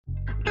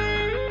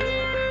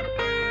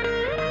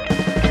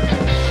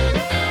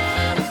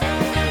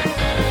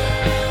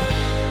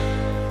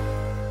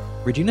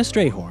Regina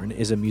Strayhorn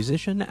is a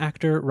musician,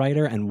 actor,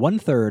 writer, and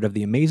one-third of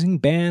the amazing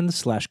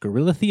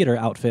band/guerrilla theater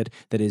outfit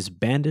that is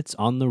Bandits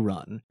on the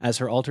Run. As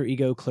her alter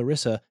ego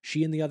Clarissa,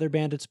 she and the other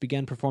bandits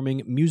began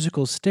performing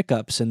musical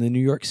stick-ups in the New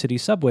York City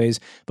subways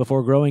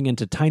before growing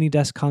into tiny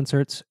desk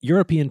concerts,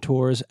 European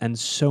tours, and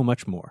so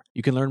much more.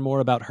 You can learn more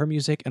about her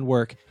music and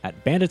work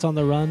at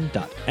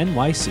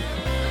banditsontheRun.nyc.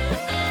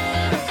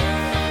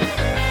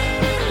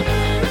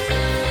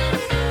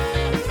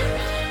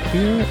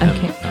 Here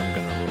Okay. I'm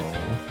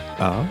gonna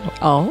roll.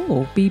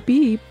 Oh, beep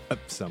beep.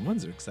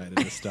 Someone's excited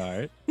to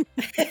start.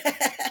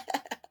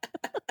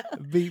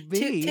 Beep beep.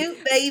 Toot toot,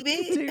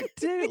 baby. Toot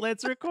toot.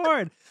 Let's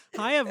record.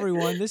 Hi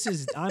everyone.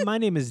 My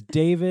name is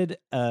David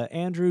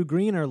Andrew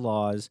Greener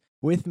Laws.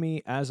 With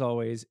me, as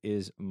always,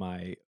 is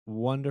my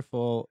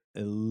wonderful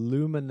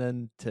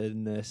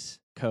illuminatinous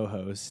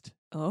co-host.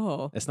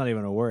 Oh. It's not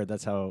even a word.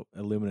 That's how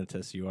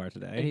illuminatus you are And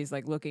today. he's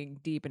like looking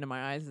deep into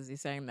my eyes as he's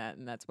saying that,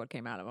 and that's what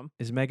came out of him.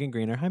 Is Megan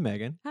Greener. Hi,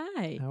 Megan.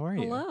 Hi. How are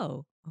you?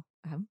 Hello. Oh,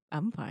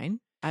 I'm fine.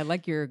 I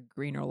like your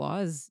Greener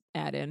Laws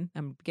add-in.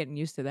 I'm getting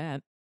used to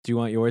that. Do you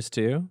want yours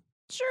too?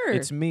 Sure.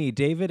 It's me,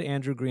 David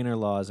Andrew Greener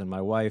Laws, and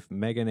my wife,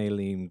 Megan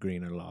Aileen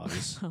Greener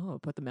Laws. Oh,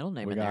 put the middle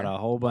name We in got there. a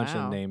whole bunch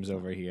Wow. of names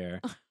over here.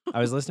 I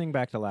was listening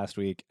back to last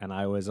week, and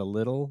I was a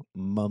little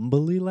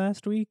mumbly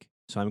last week,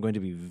 so I'm going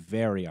to be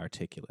very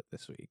articulate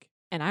this week.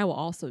 And I will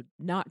also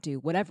not do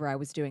whatever I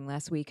was doing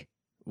last week.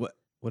 What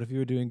if you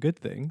were doing good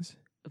things?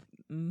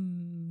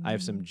 Mm. I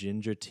have some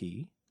ginger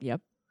tea,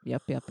 Yep.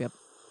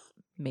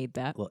 Made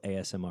that. a little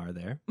ASMR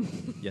there.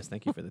 Yes,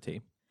 thank you for the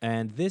tea.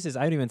 And this is,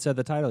 I haven't even said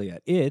the title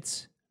yet.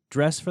 It's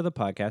Dress for the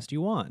Podcast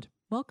You Want.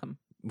 Welcome.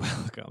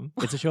 Welcome.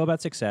 It's a show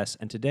about success,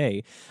 and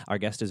today our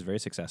guest is very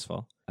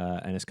successful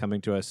and is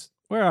coming to us.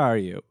 Where are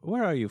you?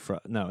 Where are you from?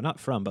 No, not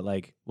from, but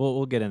like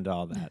we'll get into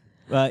all that.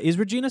 Is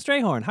Regina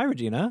Strayhorn? Hi,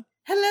 Regina.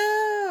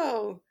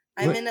 Hello.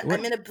 I'm What- in a, what-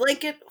 I'm in a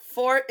blanket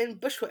fort in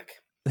Bushwick.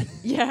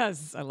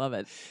 Yes, I love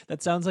it.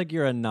 That sounds like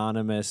your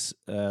anonymous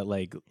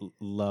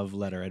love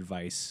letter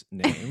advice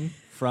name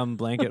from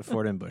Blanket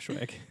Fort in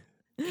Bushwick.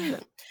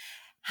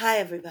 Hi,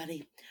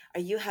 everybody.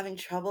 Are you having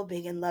trouble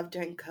being in love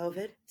during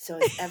COVID? So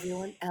is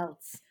everyone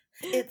else.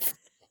 It's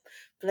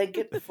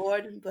Blanket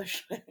Fort in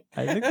Bushwick.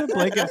 I think the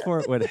Blanket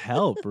Fort would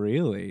help,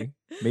 really.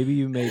 Maybe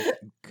you make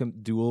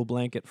dual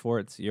blanket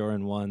forts. You're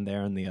in one,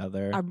 they're in the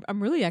other.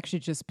 I'm really actually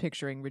just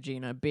picturing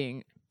Regina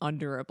being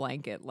under a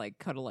blanket, like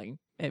cuddling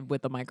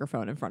with a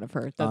microphone in front of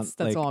her. That's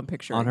like, all I'm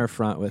picturing. On her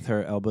front with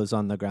her elbows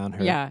on the ground,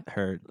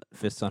 her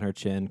fists on her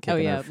chin,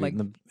 kicking yeah, her feet like-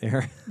 in the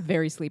air.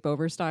 Very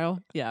sleepover style.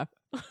 Yeah.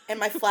 And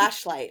my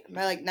flashlight,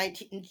 my like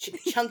 19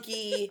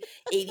 chunky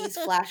 80s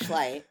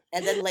flashlight.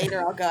 And then later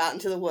I'll go out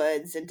into the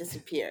woods and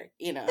disappear,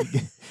 you know.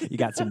 You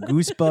got some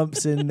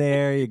goosebumps in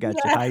there. You got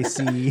your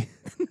icy.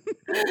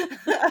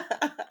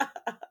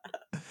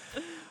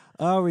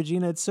 Oh,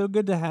 Regina, it's so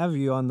good to have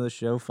you on the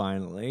show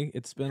finally.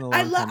 It's been a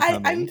long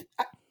time coming.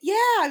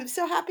 I'm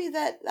so happy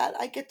that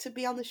I get to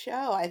be on the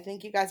show. I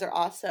think you guys are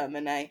awesome,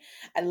 and I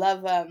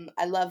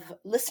love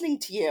listening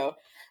to you.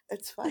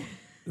 It's fun.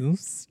 Ooh,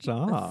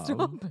 stop!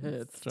 Stop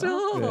it. Stop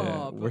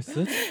Stop. it. We're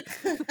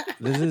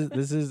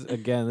this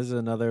is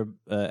another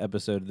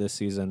episode this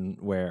season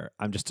where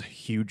I'm just a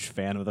huge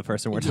fan of the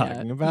person we're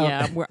talking about.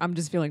 Yeah, I'm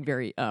just feeling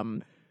very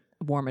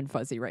warm and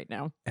fuzzy right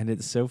now. And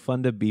it's so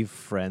fun to be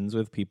friends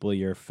with people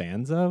you're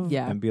fans of.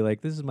 Yeah. And be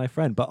like, this is my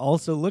friend. But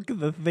also look at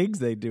the things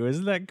they do.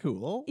 Isn't that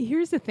cool?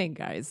 Here's the thing,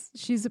 guys.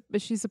 She's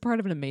a part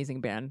of an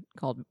amazing band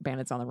called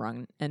Bandits on the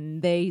Run, and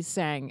they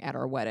sang at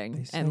our wedding.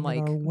 They sang and at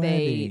like our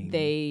wedding.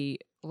 they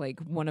like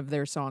one of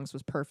their songs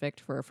was perfect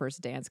for a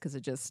first dance because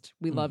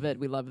we love it,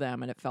 we love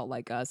them, and it felt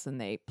like us.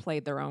 And they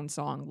played their own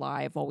song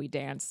live while we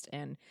danced,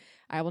 and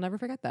I will never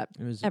forget that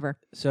It was ever.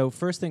 So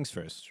first things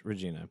first,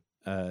 Regina.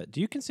 Do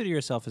you consider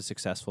yourself a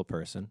successful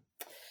person?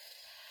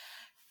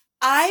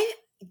 I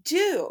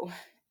do.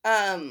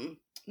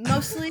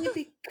 Mostly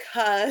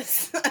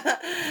because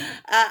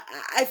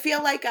I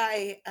feel like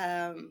I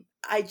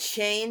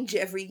change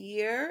every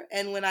year,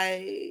 and when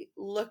I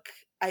look,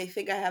 I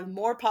think I have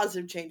more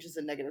positive changes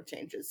than negative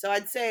changes. So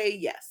I'd say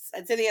yes.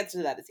 I'd say the answer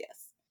to that is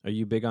yes. Are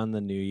you big on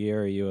the new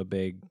year? Are you a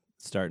big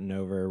starting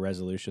over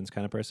resolutions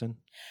kind of person?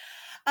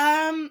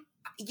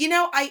 You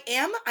know, I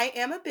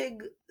am a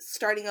big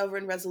starting over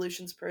and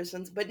resolutions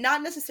person, but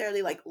not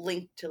necessarily like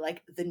linked to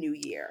like the new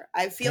year.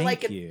 I feel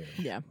Thank like you.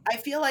 Yeah. I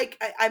feel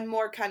like I'm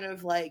more kind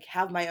of like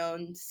have my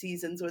own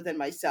seasons within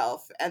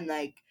myself, and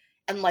like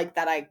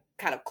that I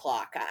kind of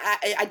clock.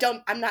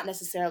 I'm not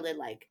necessarily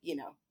like, you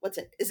know, what's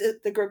it? Is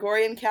it the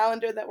Gregorian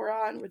calendar that we're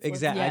on? Which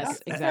Exactly.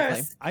 Yes,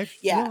 exactly. I feel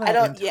Yeah, that I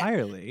don't- yeah.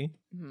 entirely.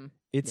 Mhm.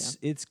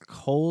 It's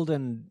cold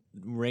and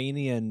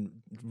rainy and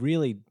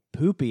really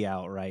poopy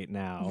out right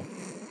now.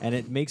 And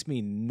it makes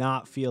me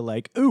not feel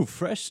like, ooh,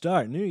 fresh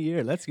start, new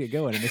year, let's get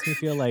going. It makes me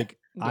feel like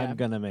Yeah. I'm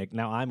gonna make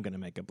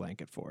a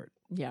blanket fort,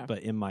 Yeah. but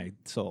in my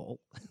soul.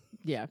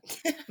 Yeah.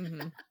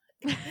 hmm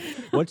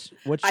What's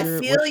I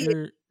feel you.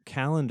 your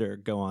calendar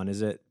go on?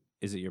 Is it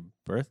your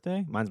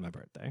birthday? Mine's my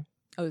birthday.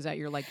 Oh, is that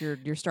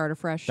your starter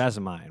fresh? That's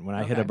mine. When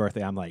I hit a Okay.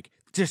 birthday, I'm like,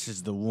 this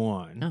is the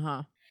one.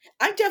 Uh-huh.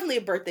 I'm definitely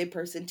a birthday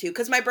person too,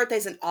 because my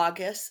birthday's in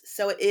August,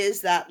 so it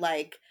is that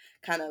like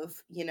kind of,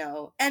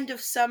 end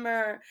of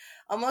summer,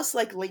 almost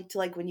like linked to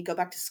like when you go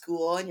back to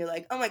school and you're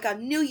like, oh my God,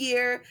 new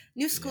year,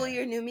 new school Yeah.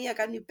 year, new me. I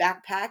got a new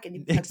backpack and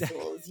new Exactly.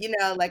 pencils.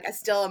 Like I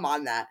still am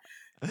on that.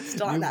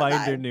 Still on New that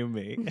binder, vibe. new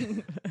me.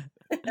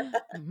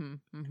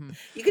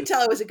 You can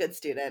tell I was a good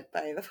student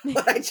by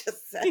what I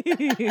just said.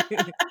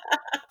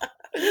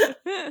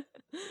 I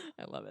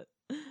love it.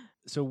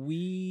 So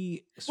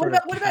we What sort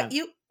about of what about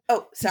you?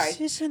 Oh, This sorry.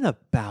 isn't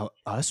about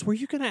us. Were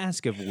you going to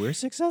ask if we're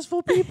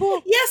successful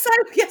people? Yes,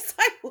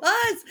 I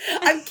was.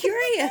 I'm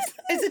curious.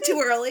 Is it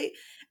too early,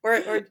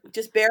 or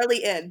just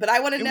barely in? But I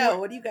want to And know.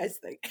 What do you guys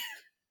think?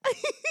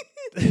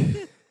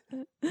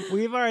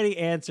 We've already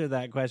answered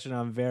that question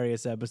on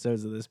various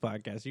episodes of this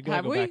podcast. You gotta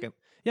Have go we? back and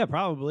yeah,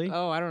 probably.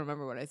 Oh, I don't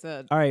remember what I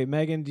said. All right,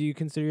 Megan, do you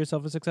consider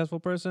yourself a successful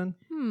person?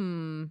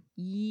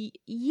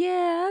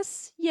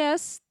 Yes.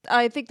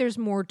 I think there's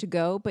more to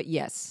go, but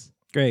yes.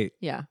 Great.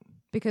 Yeah.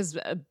 Because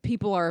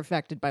people are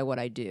affected by what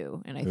I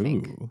do, and I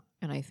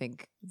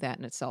think that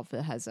in itself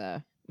it has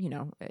that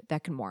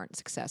can warrant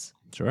success.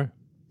 Sure.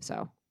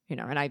 So,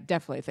 and I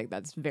definitely think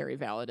that's very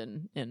valid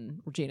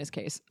in Regina's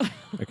case.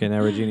 Okay,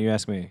 now Regina, you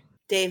ask me.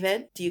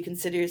 David, do you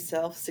consider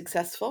yourself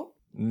successful?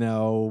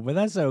 No, but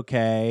that's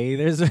okay.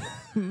 There's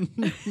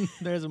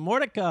there's more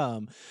to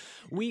come.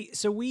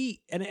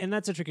 And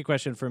that's a tricky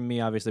question for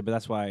me, obviously, but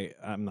that's why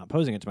I'm not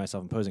posing it to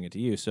myself, I'm posing it to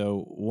you.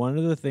 So one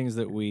of the things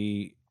that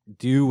we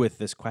do with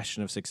this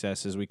question of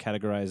success is we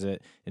categorize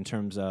it in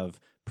terms of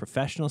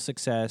professional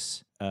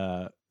success,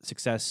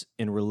 success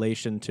in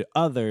relation to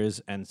others,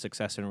 and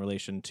success in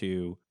relation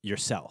to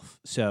yourself.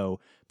 So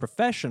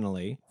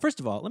professionally, first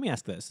of all, let me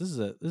ask this. This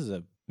is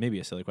a maybe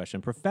a silly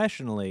question.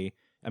 Professionally,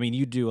 I mean,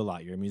 you do a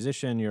lot. You're a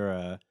musician.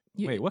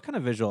 Wait, what kind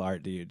of visual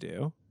art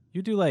do?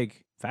 You do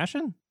like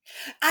fashion?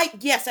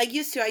 Yes, I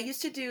used to. I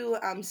used to do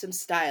some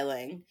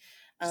styling.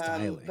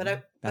 Styling. But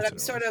That's I'm what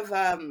it sort was. of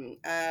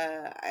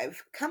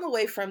I've come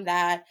away from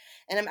that,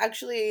 and I'm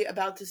actually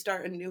about to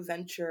start a new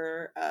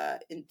venture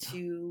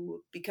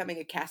into becoming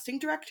a casting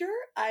director.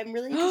 I'm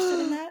really interested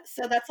in that.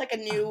 So that's like a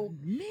new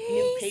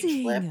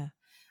page flip.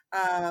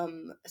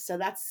 Amazing. So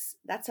that's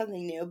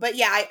something new. But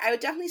yeah, I would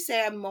definitely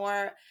say I'm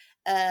more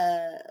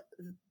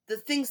the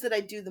things that I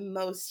do the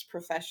most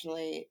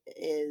professionally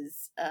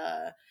is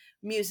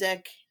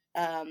music,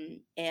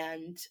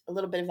 and a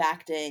little bit of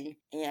acting,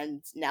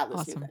 and now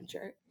this new Awesome.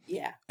 venture.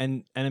 Yeah.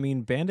 And I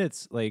mean,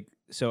 Bandits, like,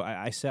 so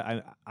I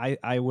said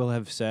I will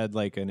have said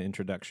like an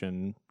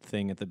introduction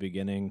thing at the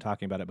beginning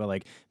talking about it, but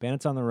like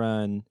Bandits on the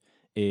Run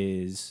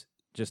is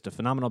just a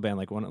phenomenal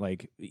band.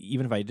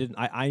 Even if I didn't,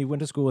 I went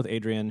to school with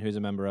Adrian, who's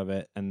a member of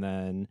it, and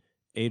then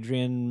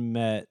Adrian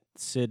met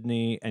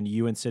Sydney, and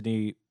you and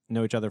Sydney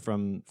know each other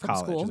from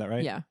college. School. Is that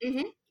right? Yeah.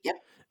 Mm-hmm. Yep.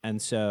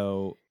 And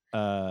so,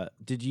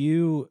 did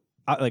you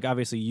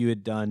obviously you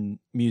had done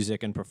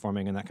music and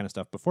performing and that kind of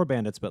stuff before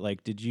Bandits, but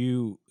like, can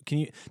you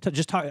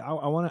just talk? I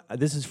want to.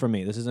 This is for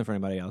me. This isn't for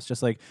anybody else.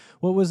 Just like,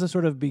 what was the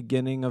sort of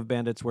beginning of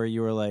Bandits where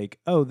you were like,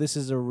 oh, this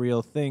is a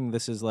real thing.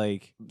 This is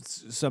like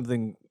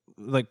something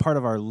like part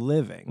of our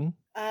living.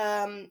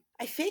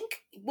 I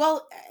think,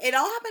 well, it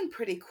all happened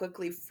pretty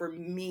quickly for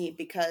me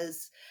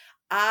because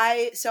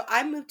I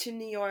moved to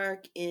New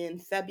York in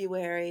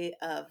February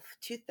of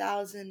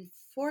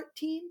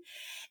 2014,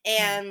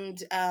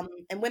 and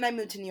when I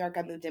moved to New York,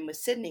 I moved in with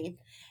Sydney,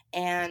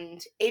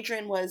 and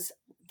Adrian was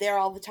there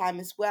all the time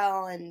as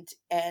well,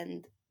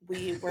 and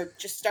we were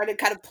just started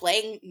kind of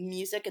playing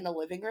music in the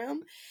living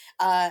room,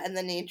 and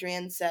then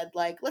Adrian said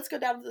like, let's go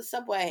down to the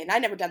subway, and I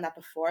never done that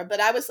before,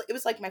 but it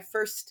was like my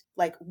first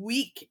like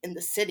week in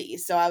the city,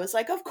 so I was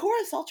like, of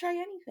course I'll try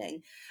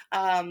anything,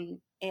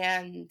 and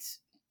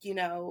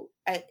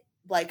I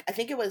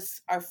think it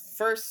was our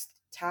first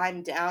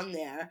time down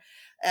there.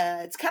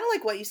 It's kind of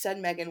like what you said,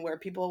 Megan, where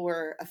people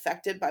were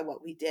affected by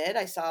what we did.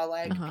 I saw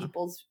like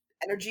people's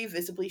energy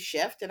visibly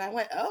shift, and I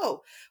went,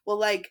 oh, well,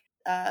 like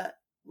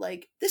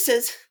this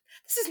is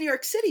New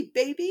York City,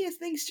 baby. As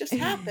things just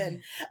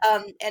happen.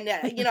 I'm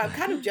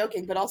kind of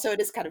joking, but also it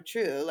is kind of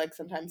true. Like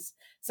sometimes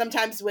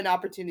when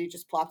opportunity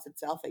just plops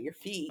itself at your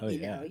feet,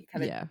 you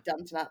kind of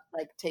dumb to not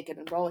like take it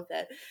and roll with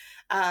it.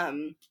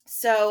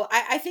 So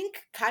I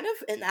think kind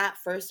of in that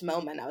first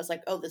moment, I was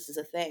like, oh, this is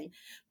a thing.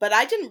 But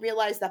I didn't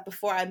realize that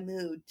before I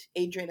moved,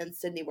 Adrian and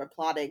Sydney were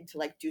plotting to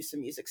like do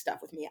some music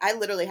stuff with me. I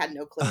literally had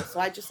no clue. So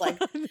I just like,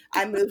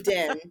 I moved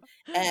in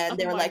and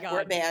they were like,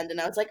 we're a band. And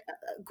I was like,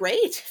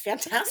 great,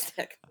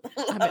 fantastic.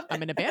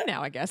 I'm in a band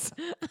now, I guess.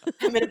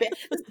 I'm in a band.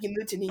 You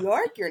moved to New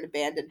York, you're in a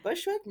band in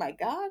Bushwick. My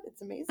God,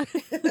 it's amazing.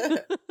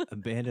 A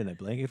band in a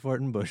blanket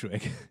fort in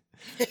Bushwick.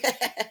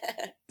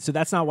 So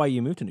that's not why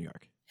you moved to New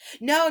York.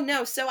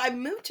 No. So I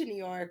moved to New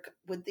York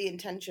with the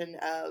intention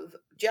of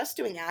just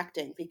doing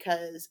acting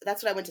because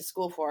that's what I went to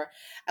school for.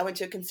 I went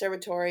to a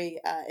conservatory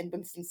in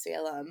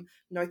Winston-Salem,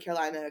 North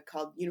Carolina,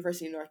 called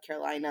University of North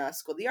Carolina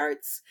School of the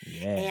Arts.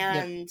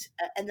 Yeah. And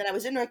then I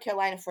was in North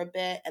Carolina for a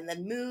bit and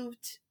then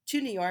moved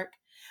to New York.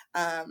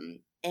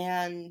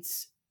 And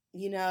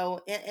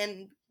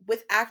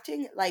with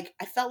acting, like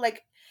I felt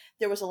like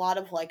there was a lot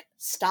of like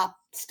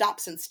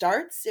stops and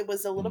starts. It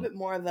was a little bit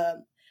more of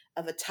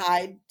a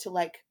tide to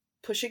like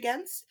push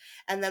against.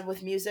 And then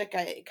with music,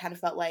 I kind of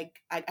felt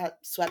like I got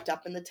swept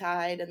up in the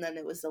tide, and then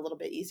it was a little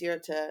bit easier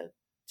to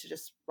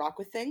just rock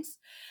with things.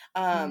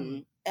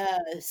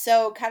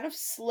 So kind of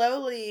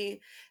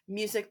slowly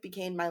music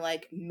became my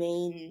like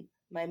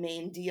my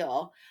main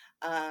deal.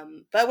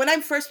 But when I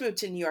first moved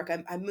to New York,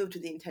 I moved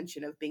with the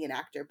intention of being an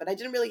actor, but I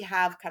didn't really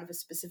have kind of a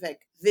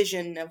specific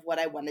vision of what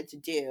I wanted to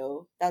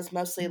do. That was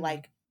mostly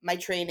like my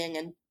training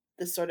and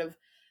the sort of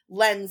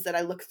lens that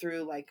I look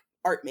through like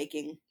art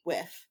making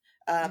with.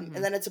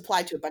 And then it's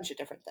applied to a bunch of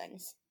different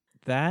things.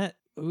 And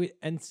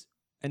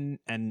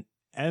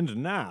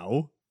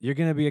now you're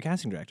gonna be a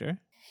casting director.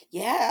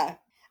 Yeah.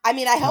 I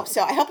mean, I hope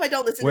so. I hope I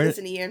don't listen to this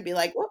in a year and be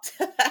like, whoops.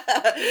 but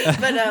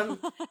yeah,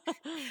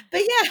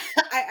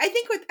 I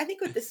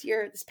think with this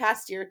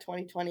past year,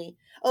 2020.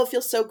 Oh, it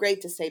feels so great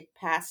to say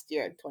past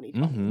year,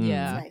 2020.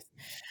 Yeah. It's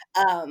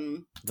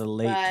nice. The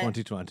late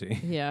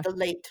 2020. Yeah. The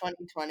late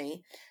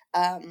 2020.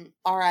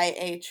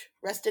 RIH,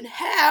 rest in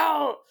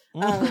hell.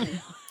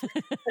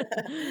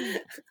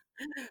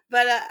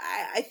 But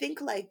I think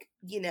like,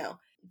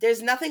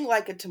 there's nothing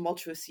like a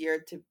tumultuous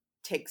year to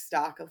take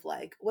stock of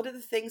like, what are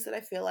the things that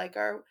I feel like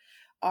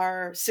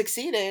are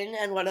succeeding,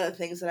 and what are the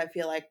things that I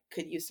feel like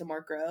could use some more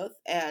growth.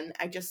 And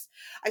I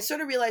sort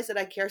of realized that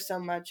I care so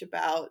much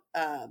about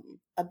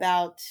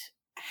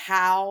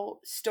how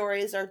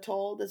stories are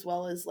told, as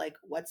well as like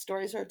what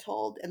stories are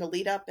told in the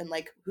lead up, and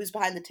like who's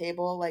behind the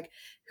table, like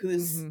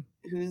who's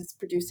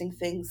producing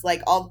things,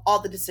 like all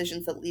the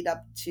decisions that lead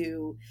up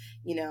to,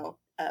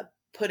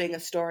 putting a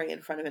story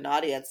in front of an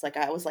audience. Like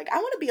I was like, I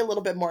want to be a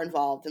little bit more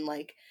involved in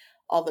like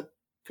all the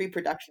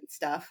pre-production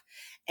stuff.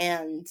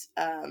 And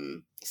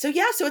so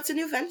it's a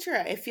new venture.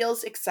 It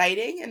feels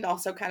exciting and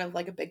also kind of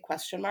like a big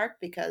question mark,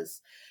 because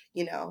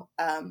the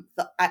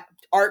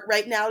art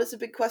right now is a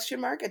big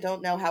question mark. I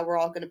don't know how we're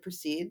all going to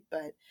proceed,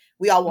 but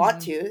we all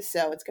want to,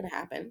 so it's going to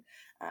happen.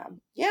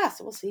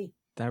 So we'll see.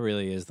 That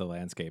really is the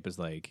landscape, is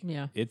like,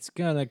 it's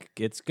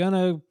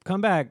gonna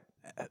come back.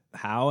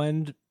 How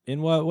and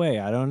in what way?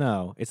 I don't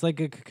know. It's like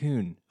a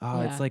cocoon.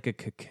 It's like a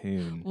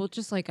cocoon. Well,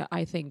 just like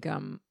I think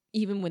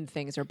even when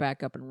things are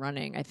back up and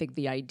running, I think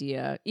the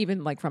idea,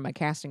 even like from a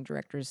casting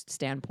director's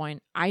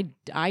standpoint, I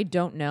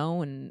don't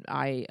know, and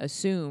I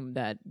assume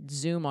that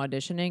Zoom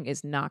auditioning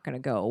is not going to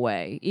go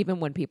away,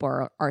 even when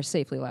people are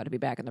safely allowed to be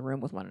back in the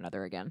room with one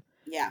another again.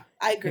 Yeah,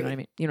 I agree.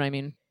 You know what I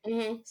mean?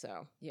 Mm-hmm.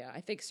 So, yeah,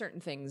 I think certain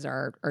things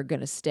are going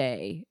to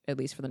stay, at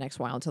least for the next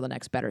while, until the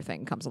next better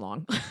thing comes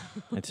along.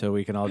 Until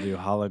we can all do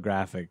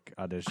holographic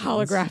auditions.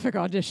 Holographic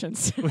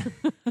auditions.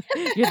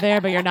 You're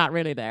there, but you're not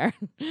really there.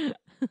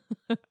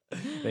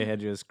 They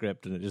hand you a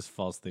script and it just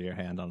falls through your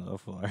hand onto the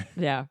floor.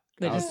 Yeah.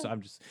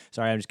 I'm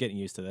just getting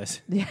used to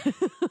this. Yeah.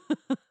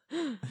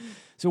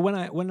 So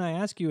when I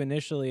ask you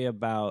initially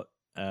about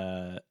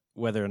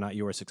whether or not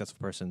you were a successful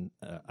person,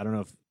 I don't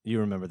know if you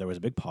remember, there was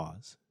a big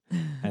pause,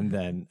 and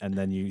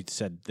then you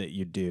said that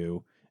you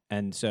do.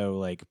 And so,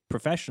 like,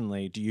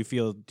 professionally, do you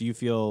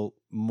feel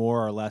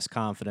more or less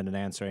confident in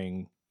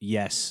answering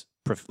yes,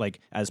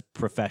 as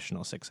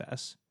professional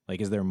success? Like,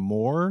 is there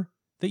more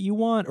that you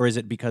want, or is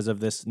it because of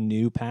this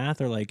new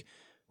path, or like,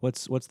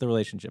 what's the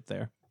relationship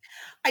there?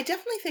 I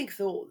definitely think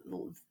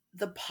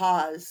the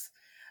pause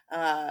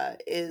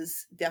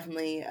is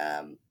definitely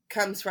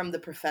comes from the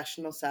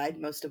professional side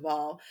most of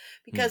all,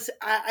 because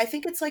I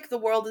think it's like the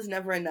world is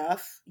never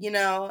enough,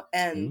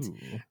 and Ooh.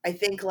 I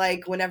think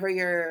like whenever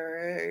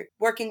you're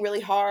working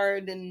really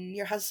hard and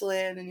you're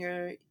hustling and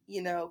you're,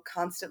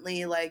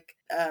 constantly like,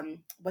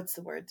 what's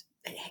the word?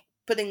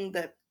 Putting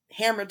the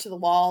hammer to the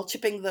wall,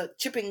 chipping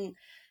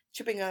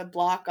a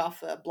block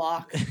off a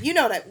block. You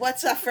know that.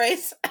 What's that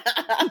phrase?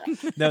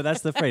 No,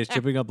 that's the phrase,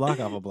 chipping a block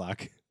off a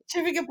block.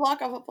 Chipping a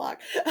block off a block.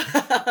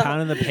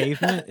 Pounding the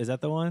pavement, is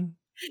that the one?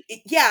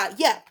 Yeah.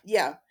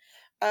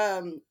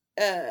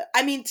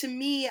 I mean, to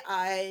me,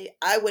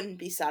 I wouldn't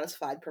be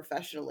satisfied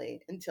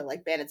professionally until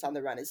like Bandits on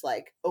the Run is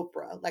like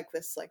Oprah, like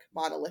this like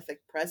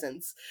monolithic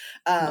presence.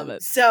 Love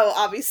it. So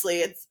obviously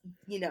it's,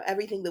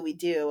 everything that we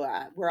do,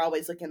 we're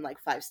always looking like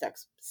 5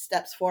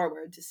 steps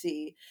forward to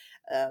see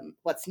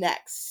what's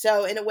next.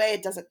 So in a way,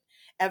 it doesn't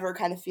ever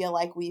kind of feel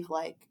like we've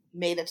like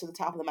made it to the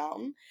top of the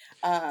mountain.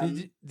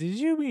 Did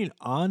you mean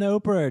on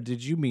Oprah, or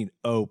did you mean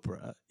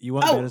Oprah? You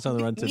want Bandits on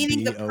the Run to be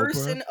meaning the Oprah?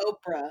 person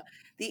Oprah,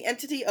 the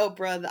entity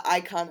Oprah, the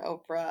icon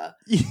Oprah,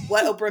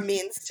 what Oprah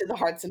means to the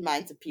hearts and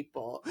minds of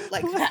people,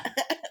 like that.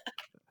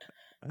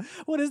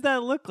 What does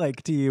that look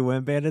like to you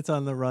when Bandits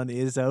on the Run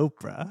is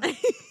Oprah?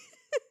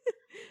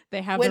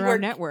 They have their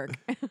own network.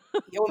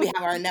 When we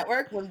have our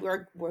network, when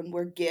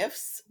we're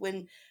gifts,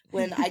 when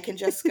I can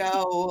just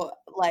go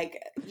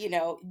like, you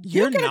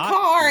get a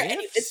car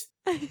and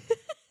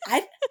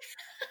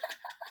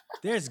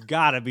There's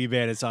gotta be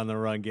Bandits on the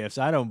Run gifts.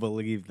 I don't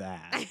believe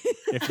that.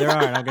 If there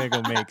aren't, I'm gonna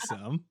go make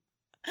some.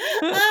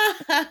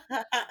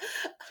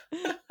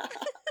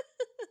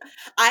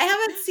 I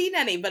haven't seen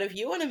any, but if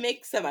you want to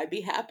make some, I'd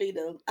be happy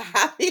to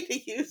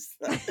use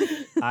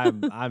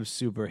them. I'm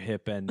super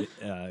hip and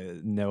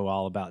know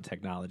all about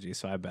technology,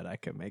 so I bet I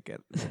can make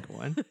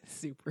one.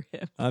 Super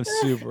hip. I'm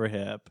super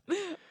hip.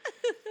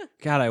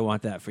 God, I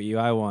want that for you.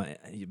 I want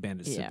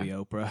Bandits to be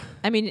Oprah.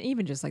 I mean,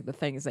 even just like the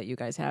things that you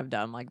guys have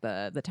done, like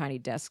the Tiny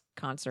Desk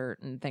concert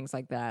and things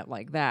like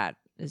that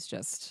is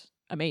just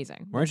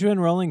amazing. Weren't you in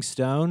Rolling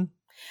Stone?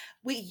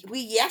 We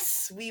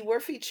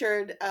were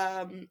featured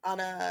on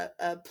a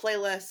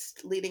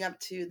playlist leading up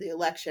to the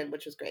election,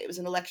 which was great. It was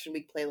an election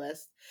week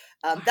playlist.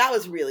 That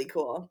was really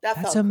cool.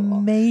 That's felt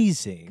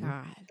amazing. Cool.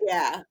 God.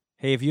 Yeah.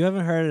 Hey, if you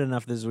haven't heard it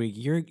enough this week,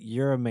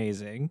 you're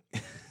amazing.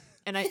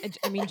 And I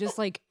mean, just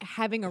like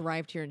having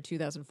arrived here in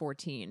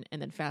 2014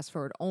 and then fast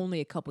forward only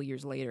a couple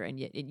years later, and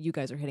yet you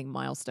guys are hitting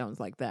milestones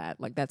like that.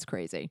 Like, that's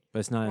crazy. But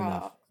it's not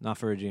enough. Not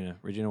for Regina.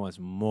 Regina wants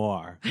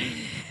more.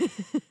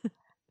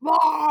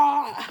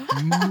 More.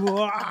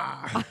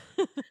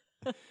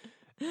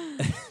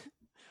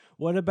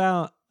 What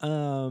about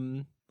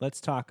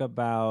let's talk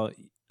about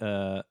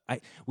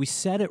we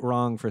said it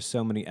wrong for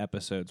so many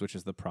episodes, which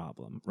is the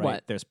problem, right?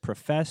 What? There's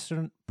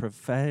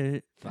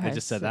I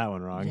just said that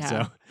one wrong.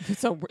 Yeah.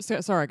 So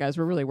sorry guys,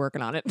 we're really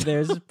working on it.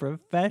 There's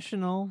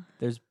professional,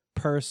 there's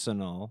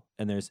personal,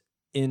 and there's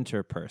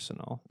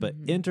interpersonal.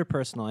 But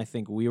interpersonal, I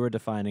think we were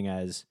defining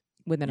as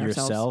within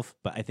yourself, ourselves.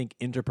 but I think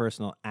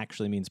interpersonal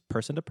actually means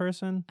person to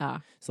person.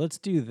 Ah. So let's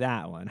do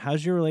that one.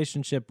 How's your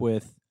relationship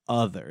with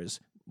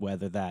others,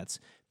 whether that's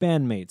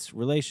bandmates,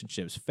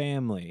 relationships,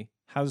 family?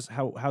 How's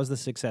the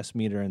success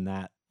meter in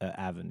that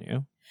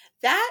avenue?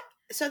 That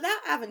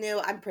avenue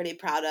I'm pretty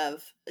proud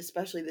of,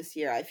 especially this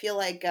year. I feel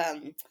like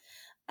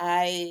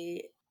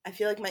I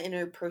feel like my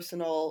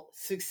interpersonal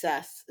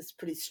success is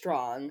pretty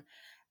strong.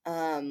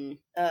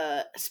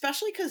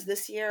 Especially because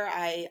this year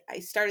I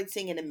started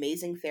seeing an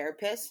amazing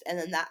therapist, and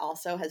then that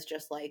also has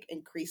just like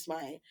increased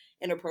my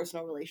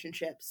interpersonal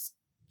relationships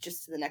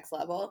just to the next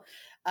level.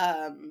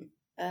 I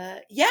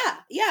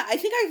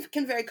think I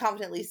can very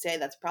confidently say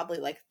that's probably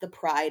like the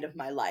pride of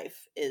my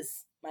life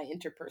is my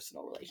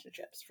interpersonal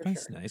relationships, for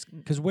That's sure. nice.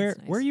 Because where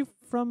are you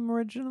from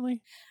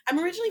originally? I'm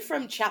originally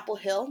from Chapel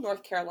Hill,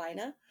 North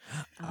Carolina.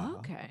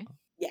 Okay.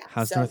 Yeah.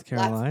 How's North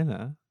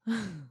Carolina?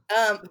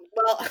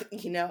 Well,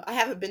 I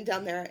haven't been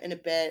down there in a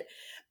bit.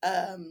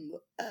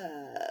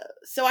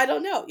 So I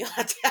don't know. You'll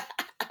have to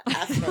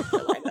ask North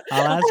Carolina.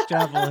 I'll ask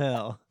Chapel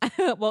Hill.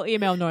 Well,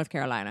 email North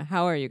Carolina.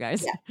 How are you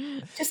guys? Yeah.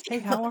 Just hey,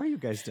 how are you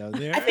guys down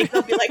there? I think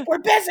they'll be like, we're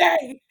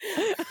busy.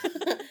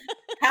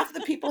 Half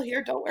the people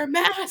here don't wear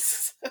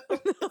masks.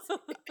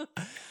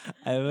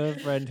 I have a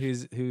friend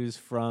who's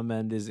from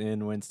and is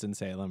in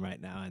Winston-Salem right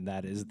now, and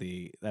that is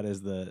the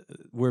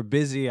we're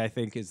busy, I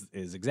think is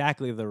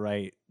exactly the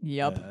right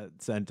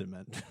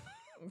sentiment.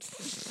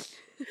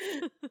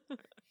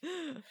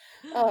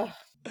 Oh.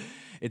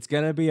 It's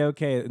gonna be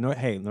okay.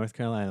 Hey, North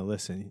Carolina,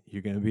 listen,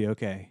 you're gonna be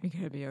okay. You're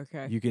gonna be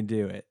okay. You can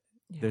do it.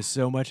 Yeah. There's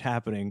so much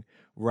happening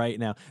right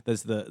now.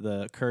 There's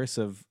the curse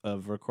of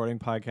recording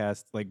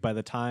podcasts. Like by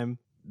the time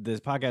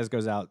this podcast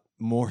goes out,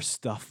 more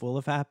stuff will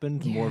have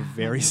happened. More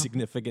very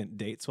significant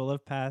dates will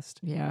have passed.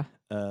 Yeah.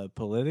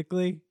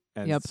 Politically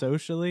and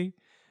socially,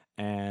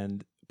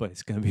 but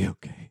it's gonna be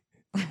okay.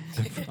 I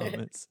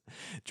promise.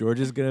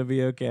 Georgia's gonna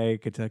be okay.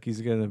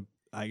 Kentucky's gonna.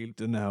 I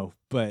don't know,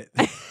 but.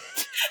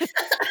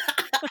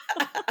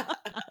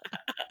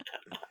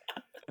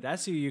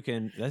 That's who you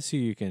can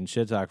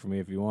shit talk for me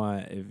if you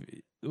want.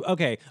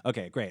 Okay,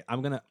 great.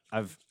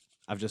 I've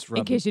just rubbed.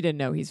 In case you didn't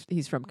know,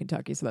 he's from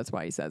Kentucky, so that's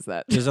why he says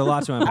that. There's a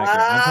lot to unpack here.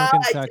 I'm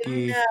from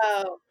Kentucky. I didn't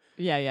know.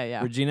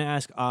 Yeah. Regina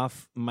asked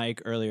off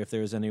mic earlier if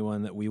there was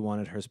anyone that we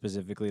wanted her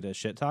specifically to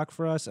shit talk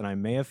for us, and I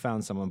may have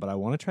found someone, but I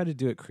want to try to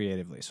do it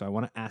creatively. So I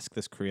want to ask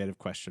this creative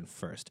question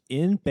first.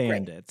 In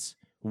Bandits,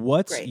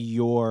 what's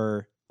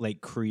your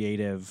like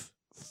creative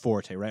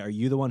forte, right? Are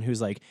you the one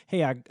who's like,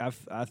 hey, I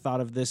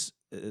thought of this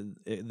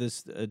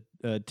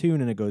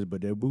tune and it goes boo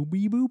boo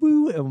boo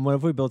boo, and what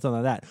if we built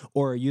on that?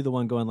 Or are you the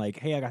one going like,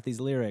 hey, I got these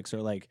lyrics,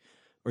 or like,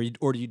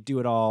 or do you do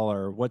it all,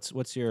 or what's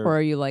your? Or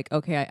are you like,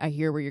 okay, I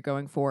hear where you're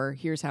going for.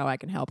 Here's how I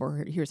can help,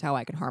 or here's how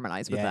I can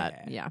harmonize with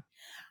that. Yeah.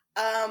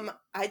 Can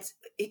I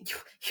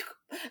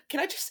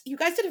just? You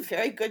guys did a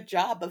very good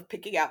job of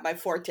picking out my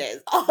fortes.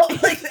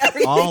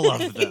 All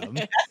of them.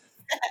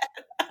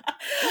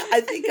 I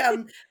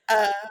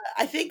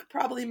think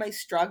probably my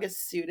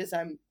strongest suit is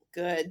I'm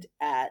good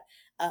at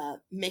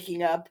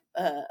making up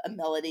a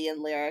melody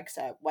and lyrics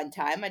at one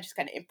time. I just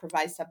kind of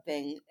improvise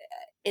something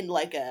in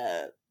like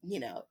a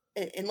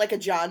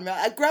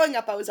genre. Growing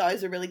up, I was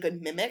always a really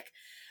good mimic.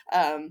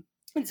 And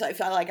so I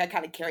felt like I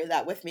kind of carry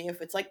that with me.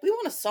 If it's like, we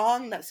want a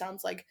song that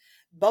sounds like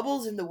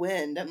bubbles in the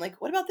wind, I'm like,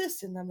 what about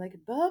this? And I'm like,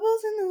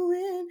 bubbles in the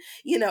wind,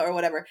 or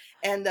whatever.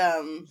 And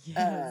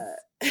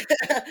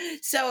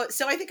so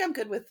I think I'm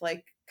good with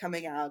like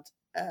coming out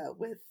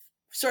with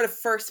sort of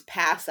first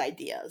pass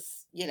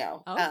ideas,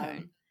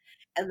 Okay.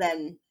 and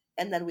then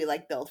we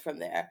like build from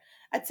there.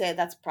 I'd say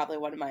that's probably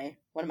one of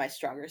my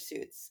stronger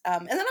suits.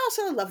 And then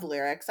also I love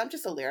lyrics. I'm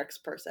just a lyrics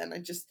person. I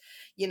just,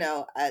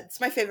 it's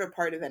my favorite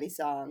part of any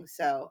song.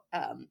 So so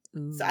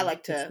I Ooh, like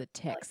it's to the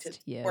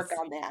text. Yes. work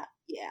on that.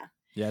 Yeah.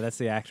 Yeah, that's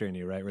the actor in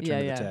you, right?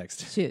 Return to the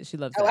text. She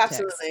loves Oh, that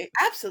absolutely. text.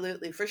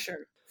 Absolutely, for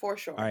sure. For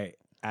sure. All right.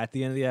 At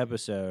the end of the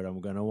episode, I'm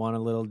gonna want a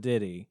little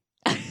ditty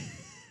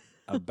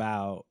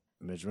about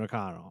Mitch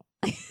McConnell.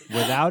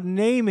 Without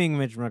naming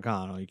Mitch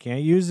McConnell. You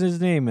can't use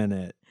his name in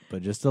it,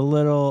 but just a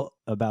little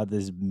about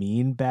this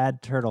mean,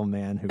 bad turtle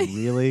man who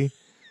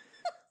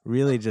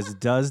really just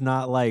does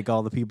not like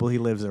all the people he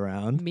lives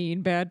around.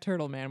 Mean, bad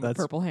turtle man with That's-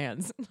 purple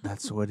hands.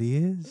 That's what he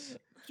is.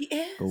 He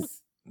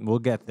is. We'll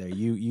get there.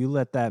 You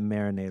let that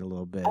marinate a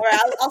little bit. All right,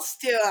 I'll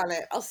stew on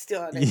it. I'll stew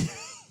on it.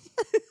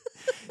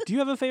 Do you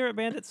have a favorite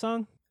Bandit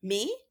song?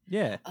 Me?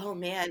 Yeah. Oh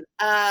man.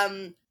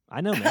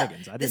 I know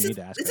Megan's. I didn't need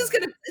to ask. This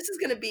is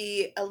gonna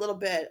be a little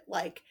bit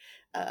like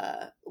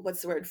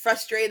what's the word?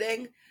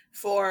 Frustrating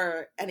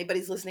for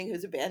anybody's listening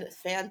who's a Bandit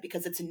fan,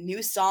 because it's a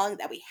new song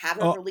that we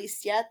haven't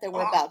released yet, that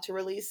we're about to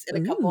release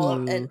in a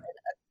couple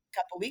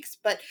weeks.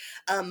 But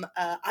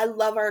I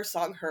love our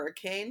song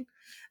Hurricane.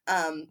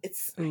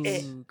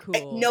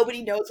 Cool.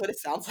 Nobody knows what it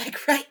sounds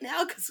like right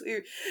now because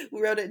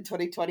we wrote it in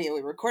 2020 and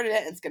we recorded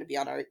it, and it's going to be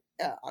on our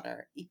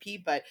EP.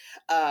 But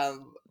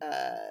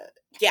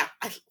yeah,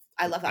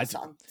 I love that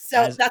song.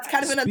 So that's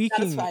kind of an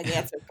unsatisfying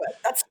answer, but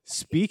that's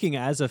speaking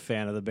as a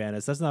fan of the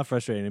Bandits. That's not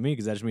frustrating to me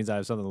because that just means I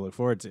have something to look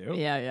forward to.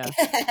 Yeah.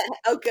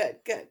 Oh, good.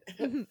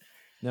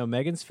 No,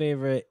 Megan's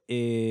favorite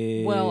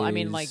is... Well, I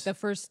mean, like the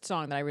first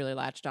song that I really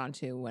latched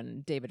onto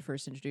when David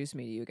first introduced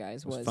me to you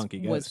guys was Funky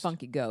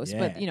Ghost.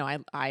 Yeah. But,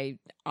 I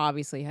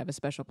obviously have a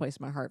special place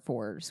in my heart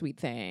for Sweet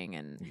Thing,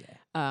 and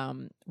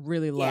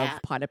really love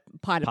Pot of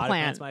Plant.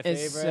 My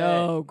favorite. It's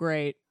so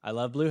great. I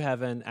love Blue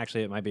Heaven.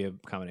 Actually, it might be a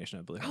combination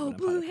of Blue Heaven and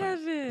Blue Pot of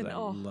Plant, Heaven. 'cause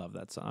I love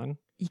that song.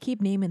 You keep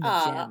naming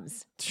the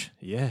gems.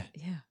 Yeah.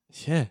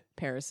 Yeah.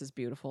 Paris is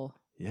beautiful.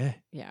 Yeah.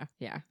 Yeah.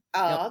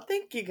 Oh,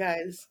 thank you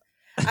guys.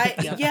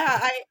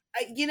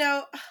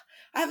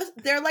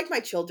 They're like my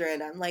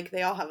children. I'm like,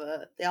 they all have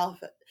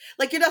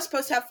like, you're not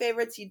supposed to have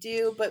favorites, you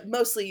do, but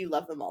mostly you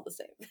love them all the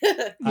same.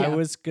 I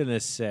was gonna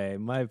say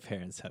my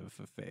parents have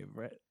a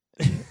favorite.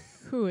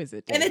 Who is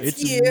it? And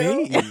it's you.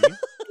 Me.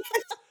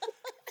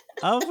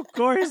 Of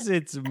course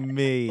it's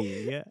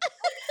me.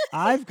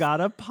 I've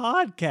got a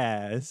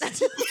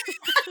podcast.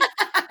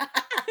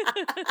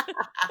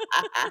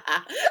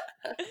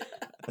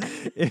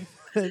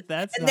 And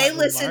they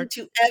listen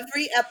to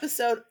every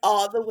episode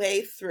all the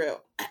way through.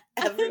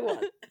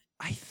 Everyone.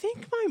 I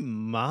think my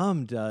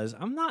mom does.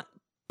 I'm not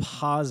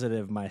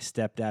positive my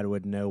stepdad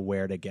would know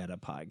where to get a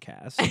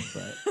podcast,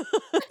 but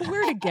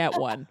where to get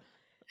one.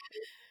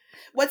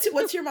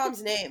 What's your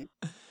mom's name?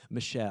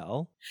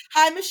 Michelle.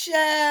 Hi,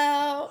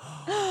 Michelle.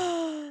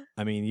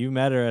 I mean, you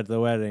met her at the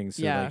wedding,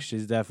 so like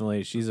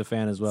she's a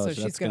fan as well. So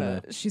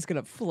she's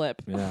gonna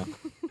flip. Yeah.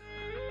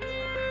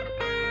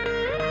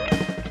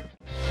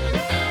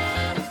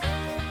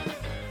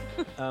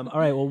 All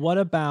right. Well, what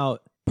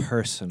about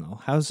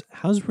personal? How's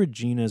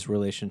Regina's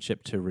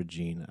relationship to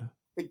Regina?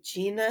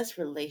 Regina's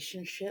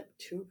relationship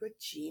to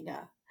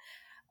Regina.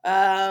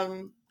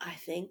 I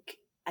think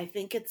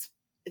it's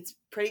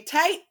pretty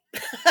tight.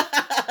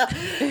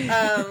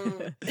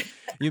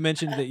 You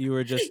mentioned that you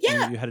were just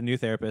you had a new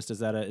therapist. Is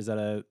that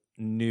a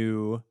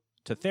new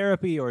to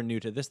therapy or new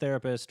to this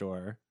therapist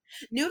or?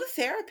 New to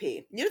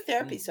therapy.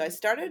 So I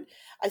started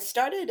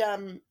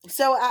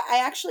so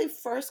I actually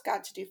first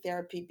got to do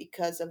therapy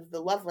because of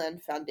the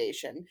Loveland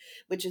Foundation,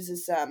 which is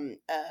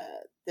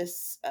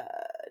this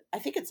I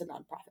think it's a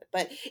nonprofit,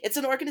 but it's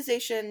an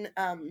organization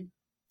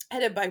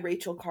headed by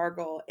Rachel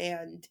Cargill,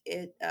 and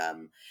it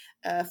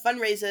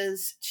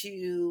fundraises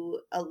to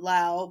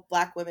allow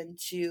Black women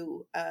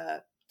to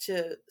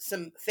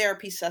some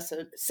therapy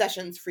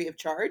sessions free of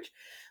charge.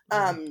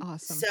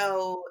 Awesome.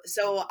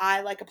 So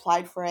I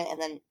applied for it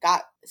and then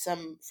got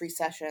some free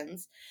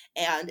sessions,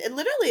 and it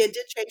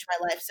did change my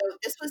life. So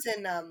this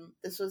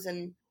was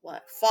in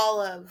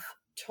fall of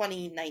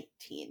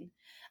 2019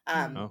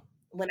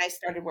 when I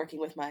started working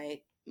with my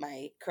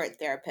current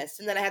therapist,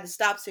 and then I had to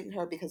stop seeing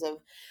her because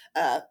of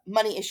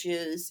money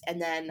issues,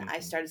 and then I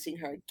started seeing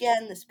her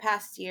again this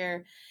past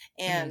year.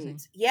 And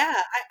Amazing.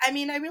 I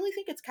mean, I really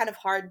think it's kind of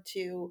hard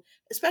to,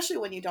 especially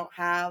when you're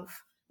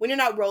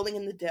not rolling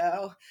in the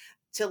dough,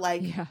 to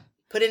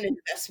put an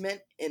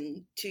investment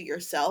into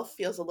yourself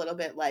feels a little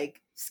bit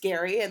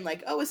scary, and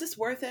oh, is this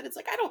worth it? It's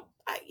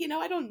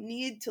I don't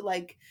need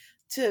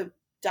to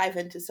dive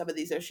into some of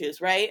these issues,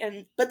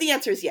 right? But the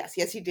answer is yes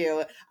you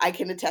do. I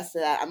can attest to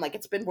that. I'm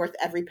it's been worth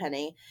every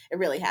penny. It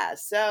really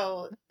has.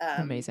 So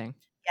amazing.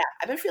 Yeah,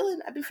 I've been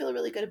feeling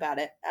really good about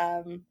it.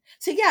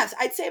 So yes,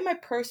 I'd say my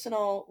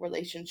personal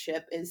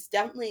relationship is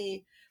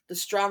definitely the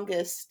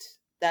strongest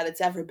that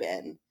it's ever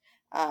been,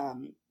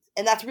 and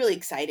that's really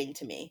exciting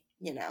to me,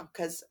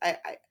 because I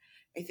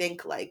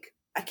think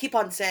I keep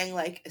on saying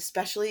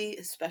especially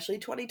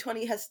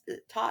 2020 has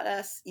taught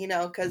us,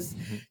 because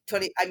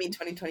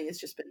 2020 has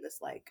just been this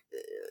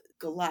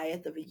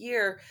Goliath of a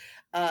year,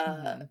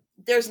 Mhm.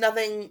 there's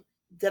nothing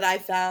that I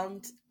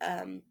found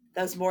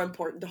that was more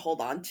important to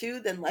hold on to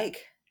than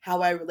like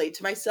how I relate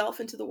to myself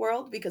and to the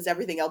world, because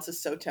everything else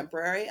is so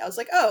temporary. I was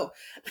like, oh,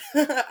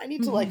 I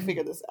need to like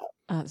figure this out.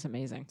 Oh, that's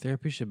amazing.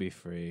 Therapy should be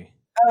free.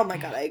 Oh my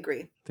God, I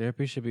agree.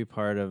 Therapy should be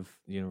part of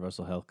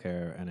universal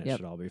healthcare, and it Yep.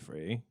 should all be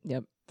free.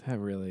 Yep. That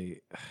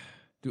really,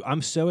 dude,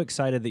 I'm so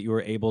excited that you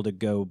were able to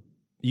go.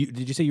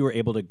 Did you say you were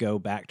able to go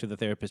back to the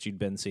therapist you'd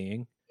been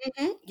seeing?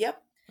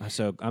 Yep. I'm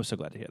so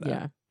glad to hear that.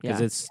 Yeah.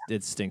 Because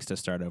it stinks to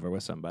start over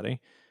with somebody.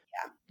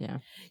 Yeah.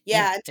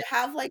 Yeah, and to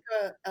have like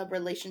a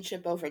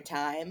relationship over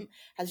time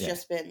has Yeah.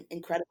 just been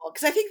incredible.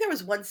 Because I think there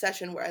was one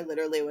session where I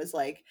literally was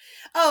like,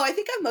 "Oh, I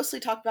think I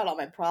mostly talked about all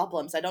my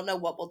problems. I don't know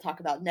what we'll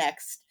talk about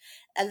next."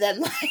 And then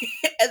like,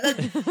 and then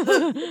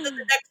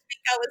the next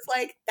week I was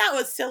like, "That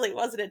was silly,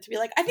 wasn't it?" To be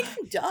like, "I think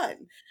I'm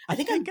done. I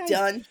think I'm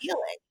done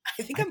healing.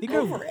 I think I'm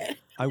over it.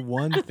 I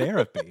won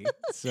therapy,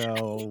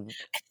 so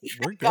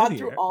we're I've good gone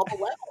through here. all the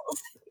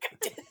levels."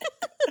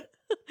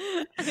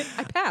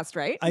 I passed,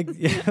 right?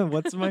 Yeah,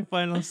 what's my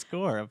final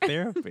score of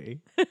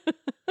therapy?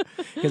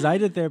 Because I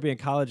did therapy in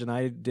college,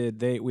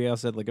 and we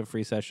also had like a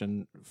free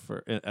session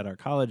at our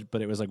college,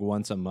 but it was like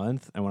once a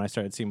month. And when I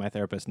started seeing my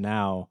therapist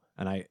now,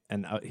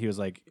 he was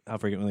like, "How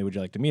frequently would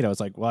you like to meet?" I was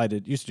like, "Well,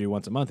 used to do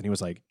once a month," and he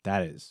was like,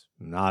 "That is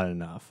not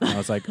enough." And I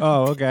was like,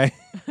 "Oh, okay."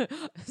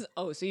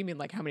 Oh, so you mean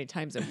like how many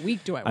times a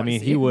week do I? I mean,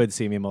 see he you? would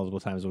see me multiple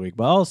times a week,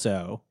 but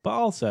also,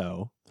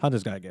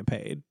 Hunter's got to get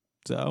paid.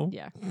 So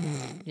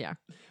Yeah.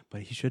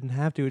 But he shouldn't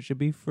have to. It should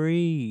be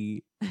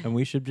free, and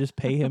we should just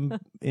pay him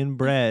in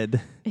bread.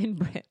 In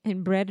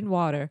bread and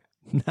water.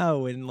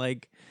 No, in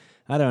like,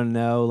 I don't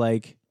know,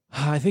 like,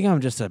 I think I'm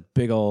just a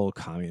big old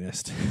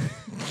communist.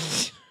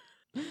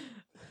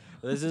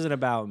 This isn't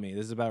about me.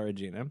 This is about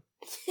Regina.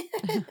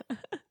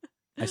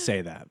 I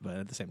say that, but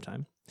at the same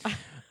time,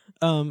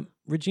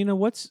 Regina,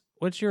 what's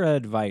your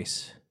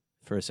advice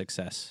for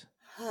success?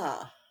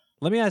 Huh.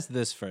 Let me ask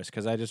this first,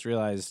 because I just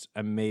realized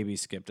I maybe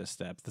skipped a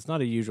step. That's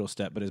not a usual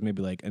step, but it's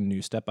maybe like a new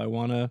step I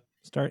want to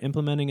start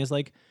implementing. Is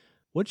like,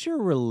 what's your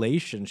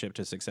relationship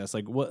to success?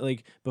 Like, what,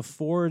 like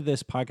before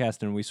this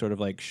podcast, and we sort of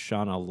like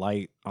shone a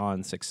light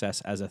on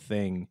success as a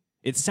thing.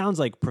 It sounds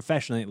like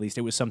professionally, at least,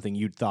 it was something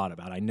you'd thought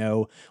about. I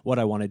know what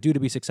I want to do to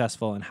be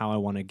successful and how I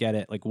want to get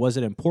it. Like, was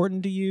it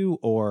important to you,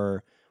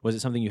 or was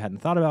it something you hadn't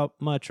thought about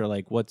much, or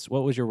like, what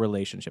was your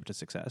relationship to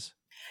success?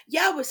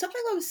 Yeah, it was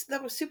something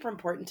that was super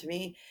important to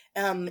me.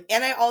 And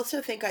I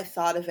also think I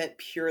thought of it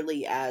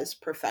purely as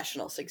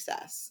professional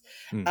success.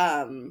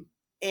 And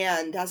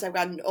as I've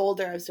gotten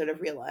older, I've sort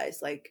of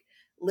realized like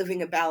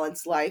living a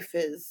balanced life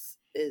is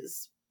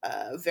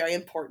very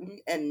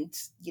important. And,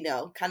 you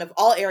know, kind of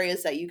all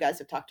areas that you guys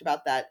have talked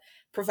about, that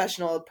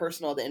professional,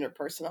 personal, to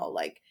interpersonal,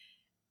 like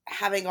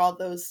having all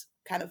those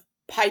kind of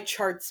pie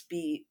charts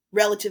be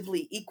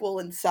relatively equal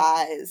in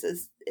size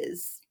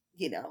is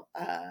you know,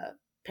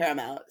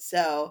 paramount.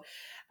 So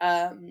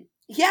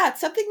yeah,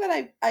 it's something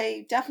that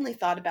I definitely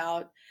thought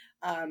about.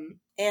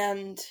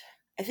 And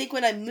I think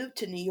when I moved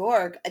to New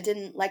York, I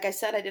didn't, like I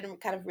said, I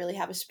didn't kind of really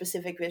have a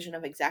specific vision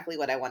of exactly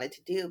what I wanted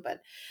to do,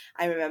 but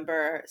I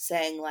remember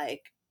saying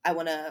like, I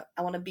want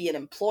to be an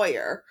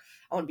employer.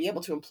 I want to be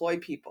able to employ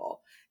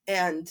people.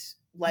 And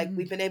like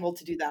we've been able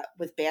to do that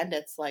with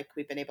Bandits. Like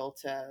we've been able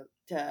to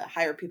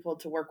hire people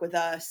to work with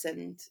us,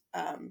 and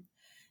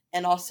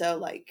also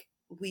like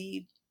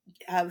we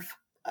have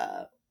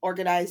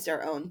organized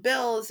our own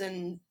bills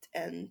and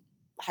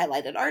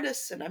highlighted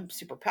artists, and I'm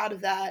super proud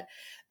of that.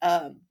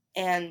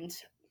 And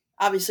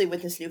obviously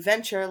with this new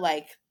venture,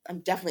 like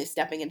I'm definitely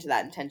stepping into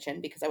that intention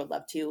because I would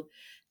love to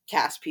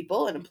cast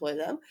people and employ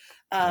them.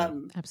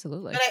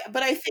 Absolutely.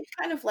 But I think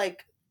kind of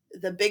like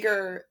the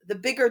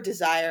bigger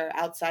desire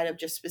outside of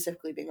just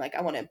specifically being like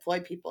I want to employ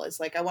people is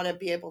like I want to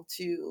be able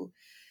to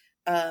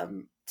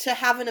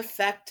have an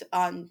effect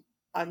on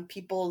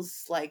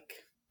people's like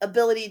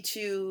ability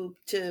to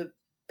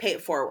pay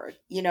it forward.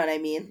 You know what I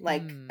mean?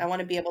 Like I want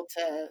to be able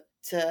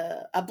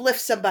to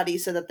uplift somebody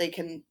so that they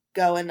can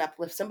go and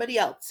uplift somebody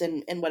else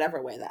in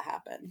whatever way that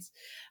happens.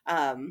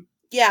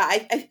 Yeah,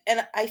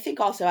 I think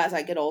also as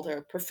I get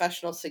older,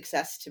 professional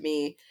success to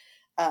me,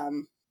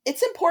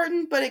 it's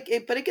important, but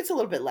it gets a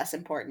little bit less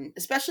important,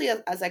 especially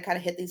as I kind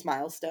of hit these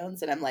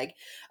milestones, and I'm like,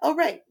 oh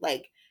right,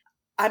 like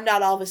I'm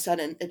not all of a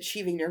sudden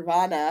achieving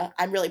nirvana.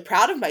 I'm really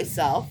proud of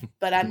myself,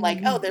 but I'm like,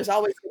 oh, there's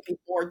always going to be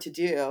more to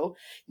do,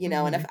 you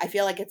know. And if, I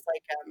feel like it's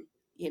like,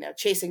 you know,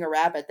 chasing a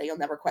rabbit that you'll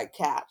never quite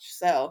catch.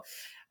 So,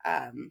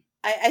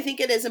 I think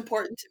it is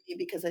important to me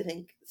because I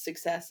think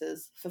success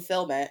is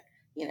fulfillment.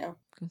 You know,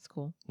 That's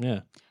cool.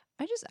 Yeah.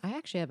 I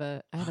actually have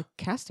a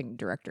casting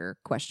director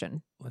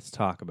question. Let's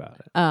talk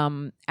about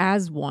it.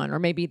 As one, or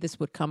maybe this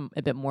would come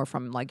a bit more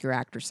from like your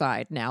actor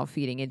side now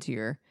feeding into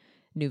your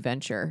new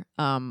venture.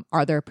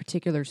 Are there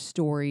particular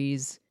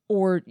stories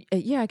or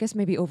I guess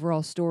maybe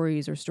overall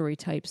stories or story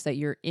types that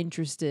you're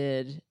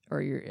interested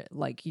or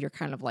you're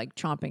kind of like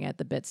chomping at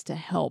the bits to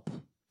help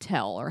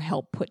tell or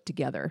help put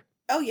together?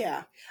 Oh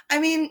yeah. I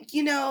mean,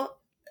 you know,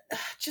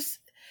 just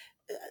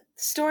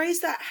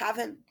stories that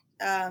haven't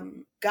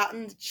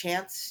gotten the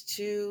chance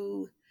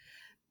to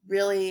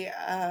really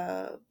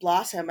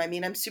blossom. I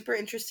mean, I'm super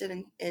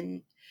interested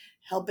in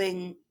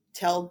helping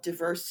tell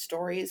diverse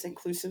stories,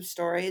 inclusive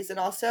stories, and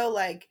also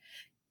like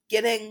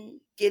getting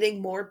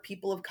more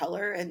people of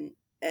color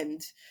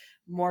and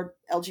more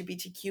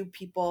LGBTQ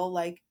people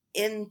like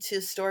into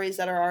stories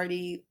that are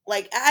already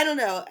like, I don't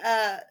know.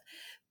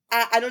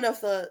 I don't know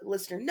if the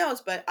listener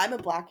knows, but I'm a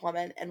Black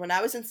woman, and when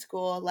I was in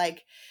school,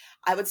 like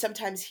I would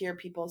sometimes hear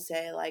people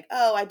say like,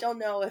 "Oh, I don't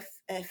know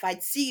if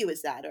I'd see you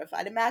as that or if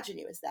I'd imagine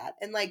you as that."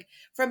 And like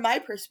from my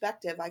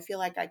perspective, I feel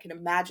like I can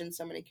imagine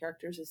so many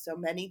characters as so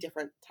many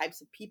different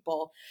types of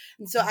people,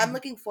 and so I'm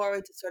looking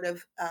forward to sort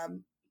of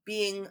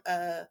being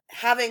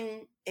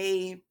having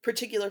a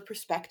particular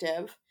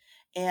perspective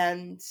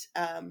and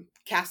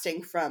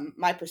casting from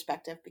my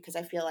perspective, because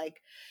I feel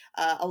like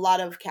a lot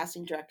of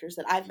casting directors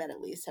that I've met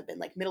at least have been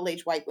like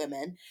middle-aged white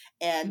women,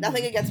 and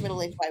nothing against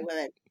middle-aged white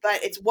women,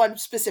 but it's one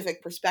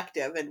specific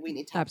perspective and we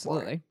need to have more.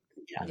 Absolutely.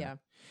 Yeah. Yeah.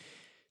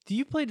 Do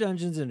you play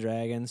Dungeons and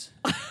Dragons?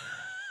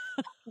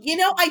 You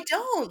know, I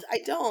don't.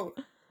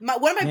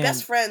 One of my Man.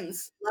 best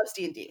friends loves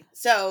D&D.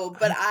 So,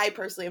 but I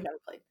personally have never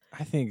played.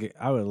 I think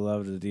I would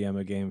love to DM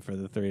a game for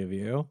the three of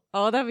you.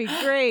 Oh, that'd be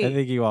great. I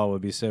think you all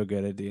would be so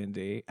good at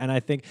D&D. And I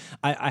think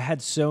I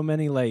had so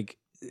many like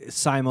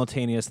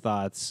simultaneous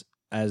thoughts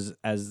as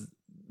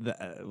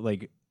the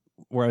like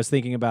where I was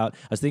thinking about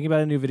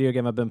a new video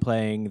game I've been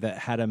playing that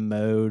had a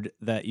mode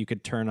that you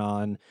could turn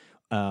on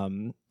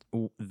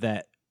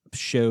that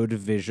showed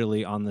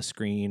visually on the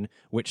screen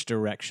which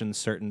direction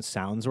certain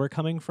sounds were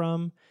coming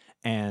from,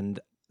 and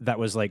that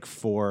was like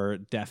for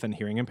deaf and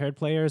hearing impaired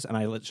players. And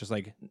I just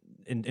like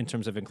in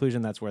terms of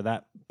inclusion, that's where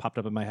that popped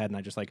up in my head, and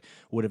I just like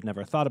would have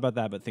never thought about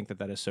that, but think that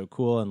that is so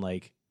cool, and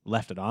like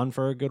left it on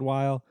for a good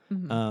while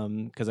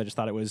because I just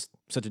thought it was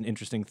such an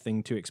interesting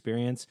thing to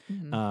experience.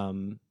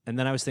 And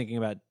then I was thinking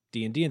about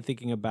D&D and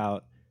thinking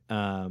about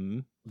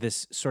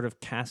this sort of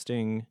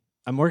casting.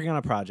 I'm working on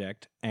a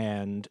project,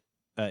 and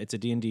it's a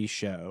D&D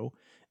show,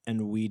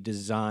 and we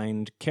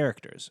designed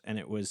characters, and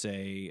it was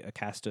a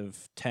cast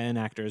of 10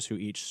 actors who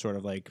each sort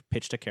of like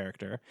pitched a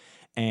character,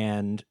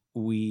 and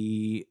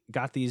we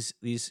got these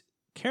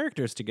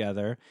characters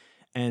together,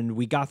 and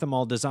we got them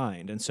all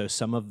designed. And so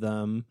some of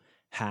them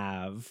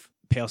have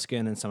pale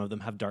skin, and some of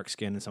them have dark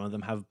skin, and some of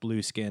them have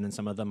blue skin, and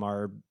some of them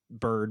are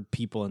bird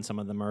people, and some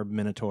of them are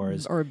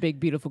minotaurs, or big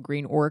beautiful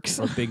green orcs,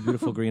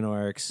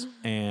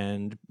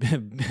 and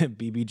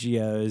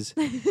BBGOs.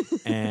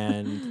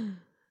 And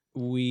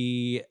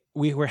we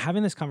were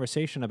having this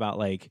conversation about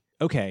like,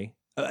 okay,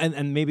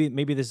 and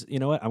maybe this, you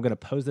know what, I'm going to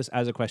pose this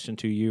as a question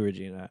to you,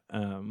 Regina,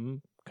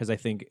 because I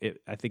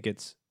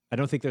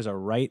don't think there's a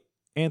right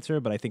answer,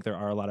 but I think there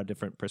are a lot of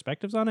different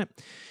perspectives on it.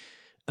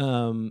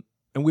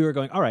 And we were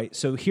going, all right,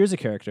 so here's a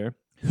character.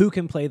 Who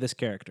can play this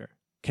character?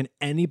 Can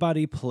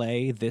anybody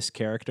play this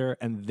character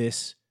and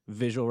this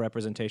visual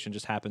representation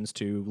just happens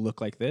to look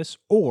like this?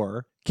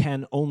 Or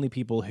can only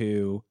people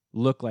who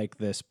look like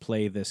this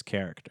play this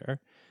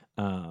character?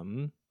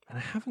 And I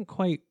haven't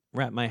quite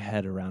wrapped my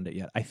head around it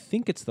yet. I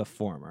think it's the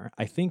former.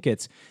 I think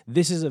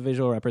this is a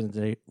visual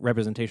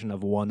representation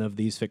of one of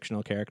these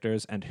fictional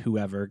characters, and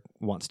whoever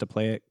wants to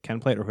play it can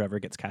play it, or whoever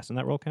gets cast in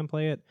that role can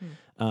play it.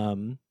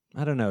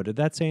 I don't know. Did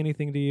that say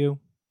anything to you,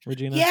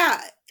 Regina? Yeah,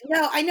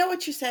 no, I know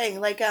what you're saying.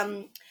 Like,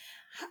 I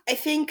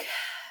think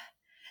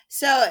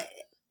so.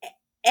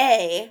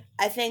 I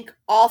think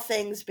all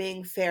things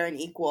being fair and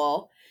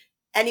equal,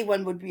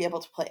 anyone would be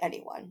able to play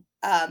anyone.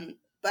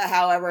 But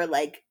however,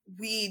 like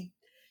we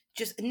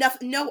just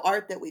no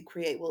art that we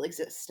create will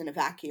exist in a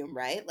vacuum,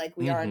 right? Like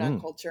we are in our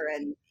culture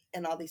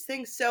and all these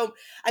things. So,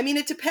 I mean,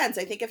 it depends.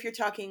 I think if you're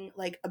talking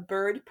like a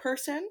bird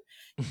person,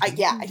 I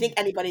think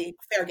anybody,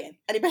 fair game,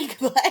 anybody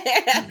can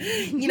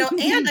play, you know.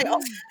 And I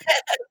also,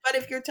 but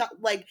if you're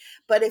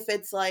but if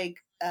it's like,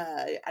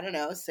 I don't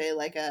know, say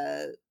like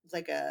a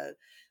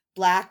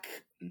black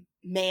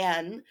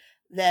man,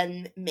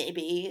 then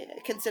maybe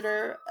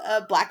consider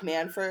a black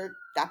man for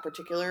that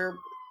particular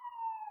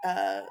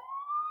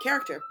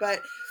character.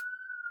 But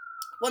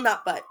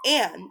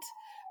and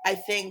I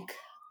think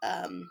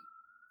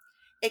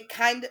it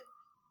kind of,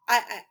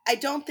 I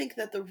don't think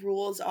that the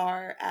rules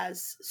are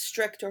as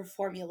strict or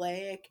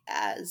formulaic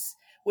as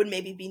would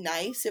maybe be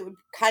nice. It would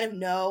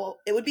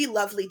it would be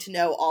lovely to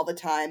know all the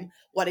time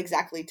what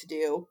exactly to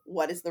do,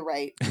 what is the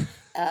right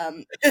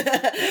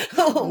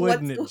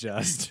wouldn't it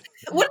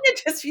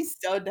just be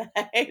so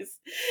nice?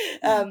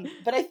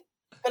 But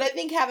I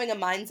think having a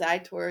mind's eye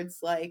towards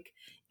like,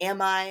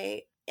 am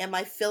I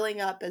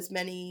filling up as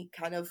many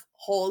kind of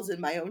holes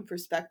in my own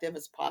perspective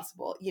as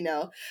possible, you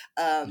know?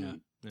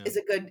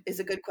 Is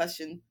a good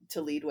question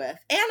to lead with.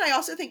 And I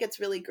also think it's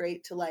really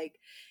great to like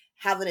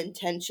have an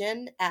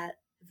intention at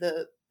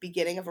the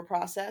beginning of a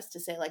process to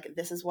say like,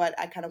 this is what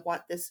I kind of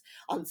want this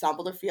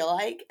ensemble to feel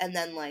like, and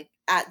then like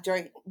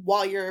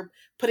while you're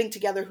putting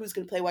together who's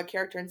going to play what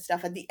character and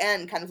stuff, at the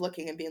end kind of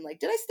looking and being like,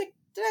 did I stick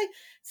did I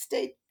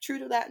stay true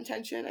to that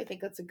intention? I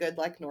think that's a good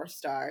like North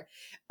Star.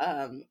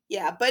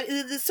 Yeah, but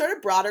this sort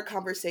of broader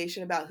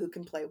conversation about who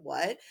can play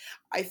what,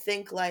 I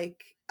think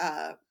like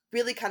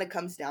really kind of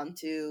comes down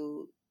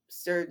to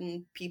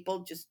certain people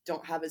just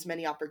don't have as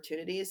many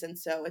opportunities, and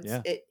so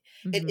it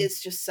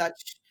is just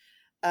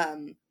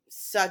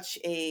such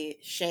a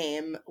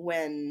shame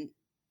when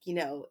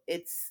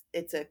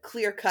it's a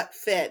clear cut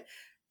fit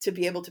to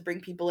be able to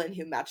bring people in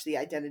who match the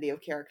identity of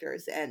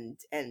characters, and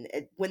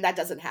when that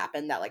doesn't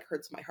happen, that like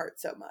hurts my heart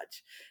so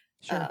much.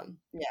 Sure.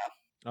 Yeah.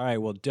 All right,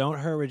 well, don't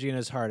hurt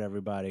Regina's heart,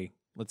 everybody.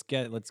 Let's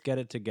get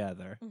it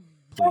together.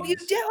 Don't you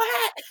please. do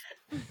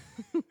it!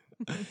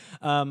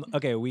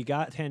 Okay, we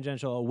got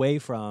tangential away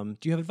from.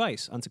 Do you have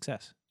advice on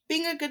success?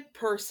 Being a good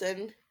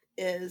person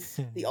is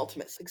the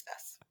ultimate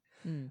success.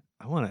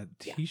 I want a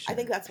Yeah, t-shirt. I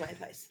think that's my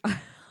advice. I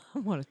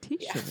want a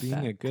t-shirt. Yeah. with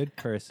Being that. a good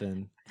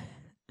person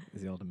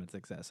is the ultimate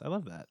success. I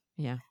love that.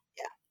 Yeah.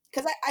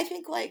 Because I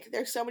think like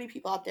there's so many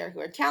people out there who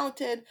are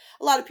talented,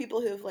 a lot of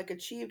people who have like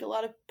achieved a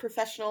lot of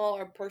professional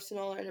or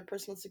personal or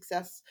interpersonal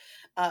success,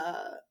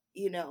 a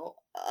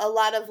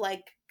lot of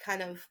like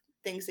kind of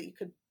things that you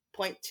could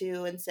point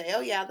to and say,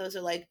 oh yeah, those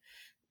are like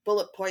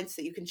bullet points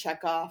that you can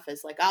check off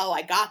as like, oh,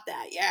 I got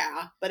that,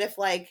 yeah. But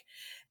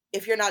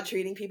if you're not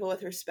treating people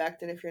with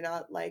respect, and if you're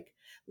not like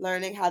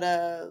learning how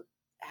to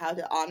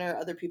honor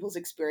other people's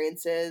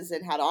experiences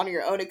and how to honor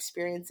your own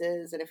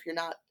experiences, and if you're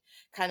not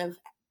kind of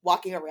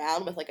walking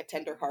around with like a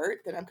tender heart,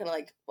 then I'm kind of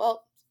like,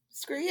 well,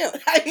 screw you.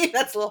 I mean,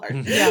 that's a little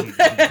hard. Yeah.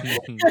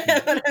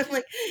 But I'm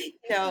like,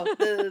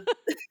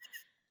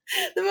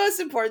 the most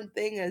important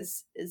thing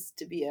is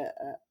to be a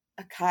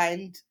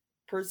kind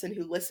person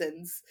who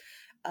listens,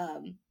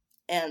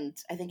 and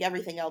I think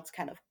everything else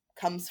kind of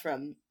comes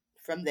from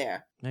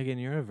there. Megan,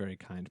 you're a very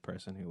kind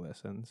person who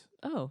listens.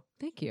 Oh,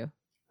 thank you.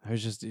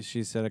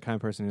 She said a kind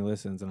person who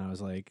listens, and I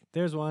was like,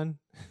 there's one.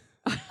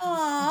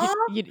 Aww.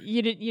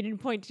 You didn't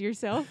point to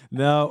yourself?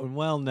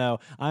 No,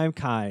 I'm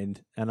kind,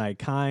 and I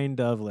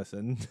kind of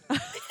listen.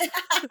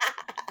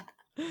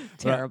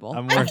 Terrible.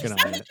 I'm working I on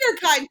think it. you're a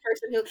kind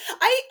person who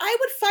I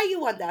would fight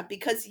you on that,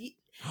 because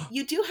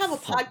you do have a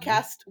Fight me.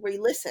 podcast where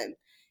you listen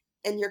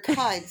and you're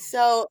kind.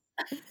 So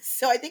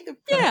I think the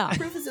Yeah.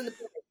 proof is in the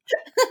pudding.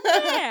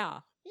 Yeah,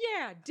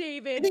 I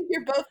David. think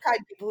you're both kind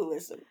people who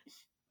listen.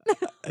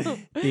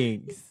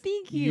 Thanks.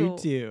 Thank You you.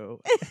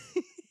 too.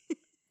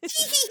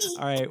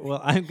 All right.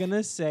 Well, I'm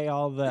gonna say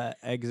all the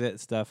exit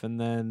stuff, and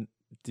then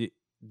do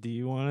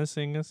you want to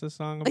sing us a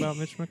song about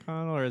Mitch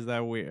McConnell, or is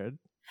that weird?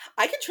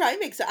 I can try and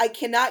make I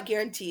cannot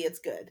guarantee it's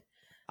good.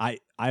 I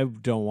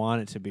don't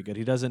want it to be good.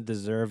 He doesn't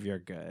deserve your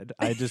good.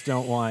 I just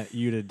don't want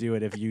you to do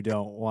it if you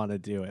don't want to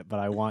do it, but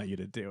I want you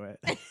to do it.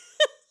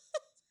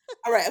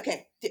 All right,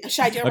 okay.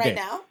 Should I do it Okay. right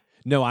now?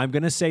 No, I'm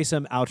gonna say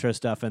some outro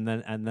stuff, and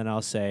then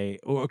I'll say.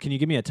 Or can you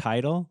give me a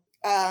title?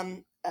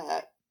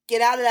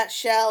 Get out of that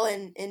shell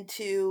and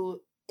into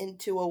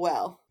a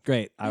well.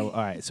 Great. All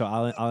right. So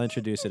I'll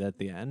introduce it at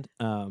the end.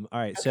 All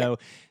right. Okay. So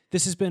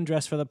this has been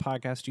Dress for the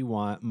Podcast You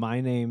Want.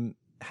 My name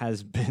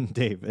has been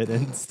David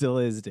and still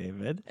is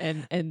David.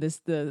 And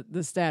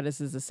the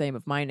status is the same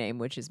of my name,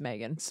 which is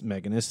Megan.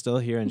 Megan is still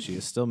here and she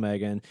is still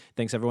Megan.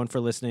 Thanks everyone for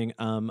listening.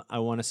 I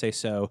want to say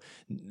this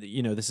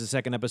is the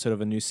second episode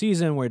of a new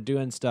season. We're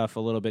doing stuff a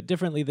little bit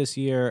differently this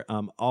year.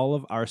 All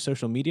of our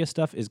social media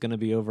stuff is going to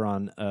be over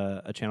on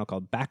a channel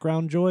called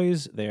Background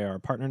Joys. They are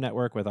a partner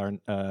network with our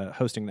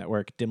hosting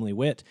network, Dimly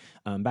Wit.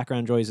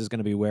 Background Joys is going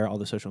to be where all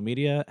the social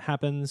media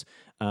happens.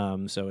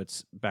 So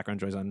it's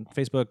Background Joys on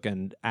Facebook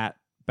and at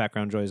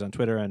Background Joys on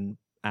Twitter and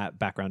at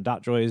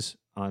background.joys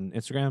on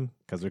Instagram,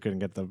 because we couldn't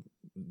get the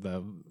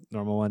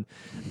normal one.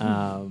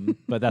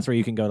 But that's where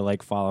you can go to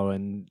like follow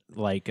and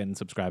like and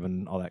subscribe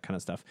and all that kind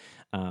of stuff.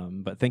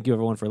 But thank you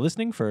everyone for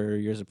listening, for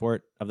your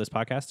support of this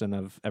podcast and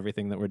of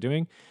everything that we're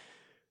doing.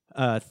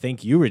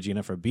 Thank you,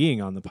 Regina, for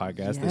being on the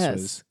podcast. Yes, This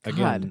was,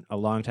 again, God. a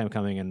long time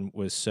coming and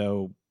was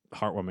so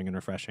heartwarming and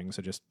refreshing.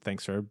 So just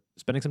thanks for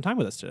spending some time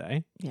with us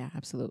today. Yeah,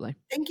 absolutely.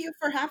 Thank you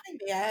for having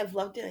me. I have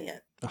loved doing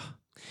it.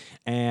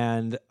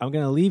 And I'm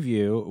going to leave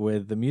you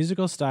with the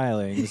musical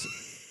stylings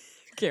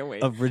Can't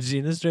wait. of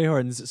Regina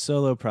Strayhorn's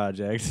solo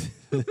project.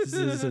 This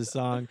is a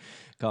song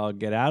called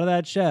Get Out of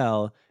That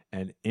Shell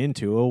and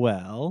Into a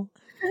Well.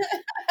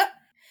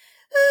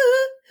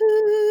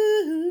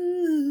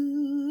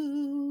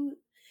 Ooh,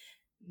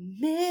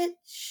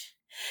 Mitch,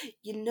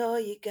 you know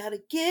you gotta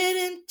get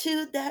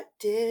into that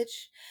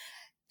ditch,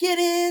 get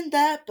in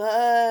that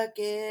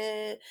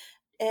bucket,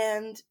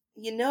 and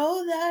you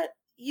know that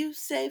you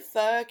say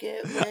fuck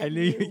it when I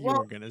knew you were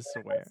won't going to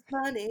swear.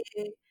 money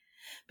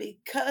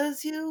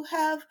because you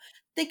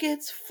think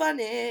it's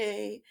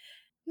funny.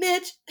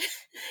 Mitch,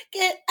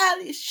 get out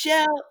of your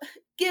shell,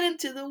 get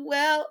into the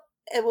well,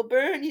 and we'll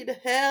burn you to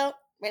hell.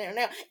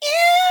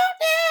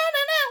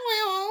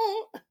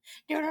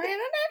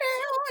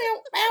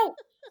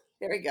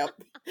 There we go.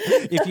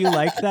 If you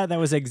liked that, that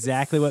was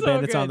exactly what So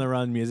Bandits on good. the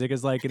Run music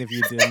is like. And if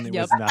you didn't, it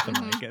Yep. was nothing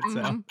Mhm, like it.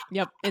 So, mhm.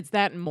 Yep, it's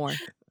that and more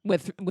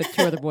with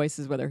two other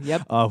voices with her.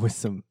 Yep. with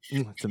some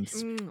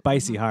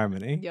spicy Mm,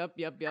 harmony. Yep.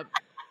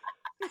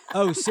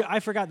 Oh, so I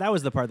forgot. That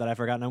was the part that I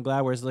forgot, and I'm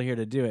glad we're still here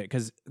to do it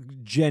because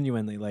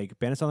genuinely, like,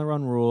 Bandits on the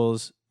Run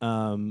rules.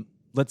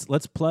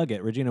 Let's plug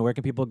it, Regina. Where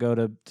can people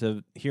go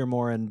to hear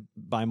more and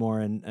buy more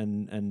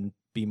and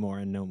be more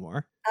and know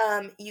more?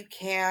 You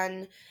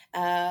can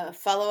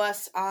follow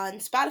us on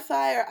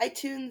Spotify or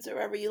iTunes or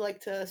wherever you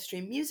like to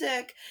stream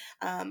music.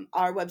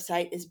 Our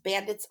website is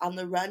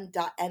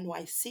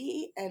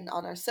banditsontheRun.nyc, and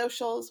on our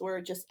socials,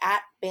 we're just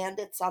at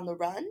Bandits on the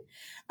Run.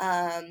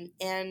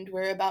 And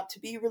we're about to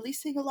be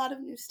releasing a lot of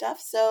new stuff,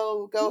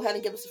 so go ahead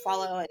and give us a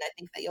follow, and I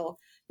think that you'll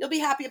be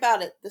happy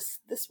about it this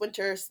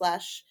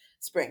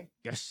winter/spring.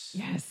 Yes.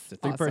 Yes. It's a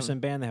 3-person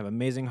band. They have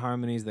amazing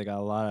harmonies. They got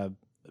a lot of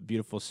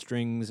beautiful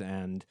strings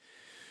and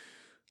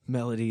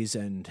melodies,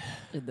 and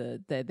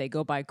they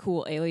go by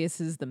cool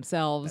aliases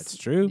themselves. that's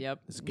true.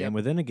 Yep. It's a game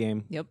within a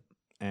game. Yep.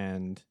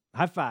 And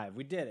high five.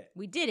 We did it.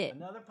 We did it.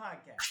 Another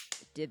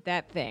podcast. Did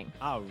that thing.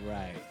 All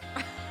right.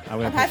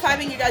 I'm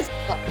high-fiving you guys.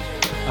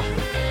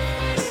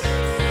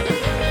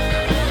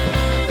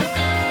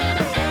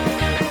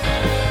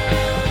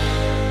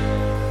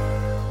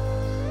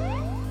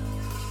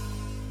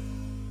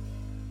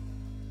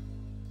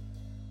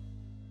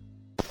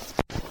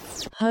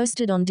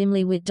 Hosted on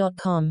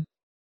dimlywit.com.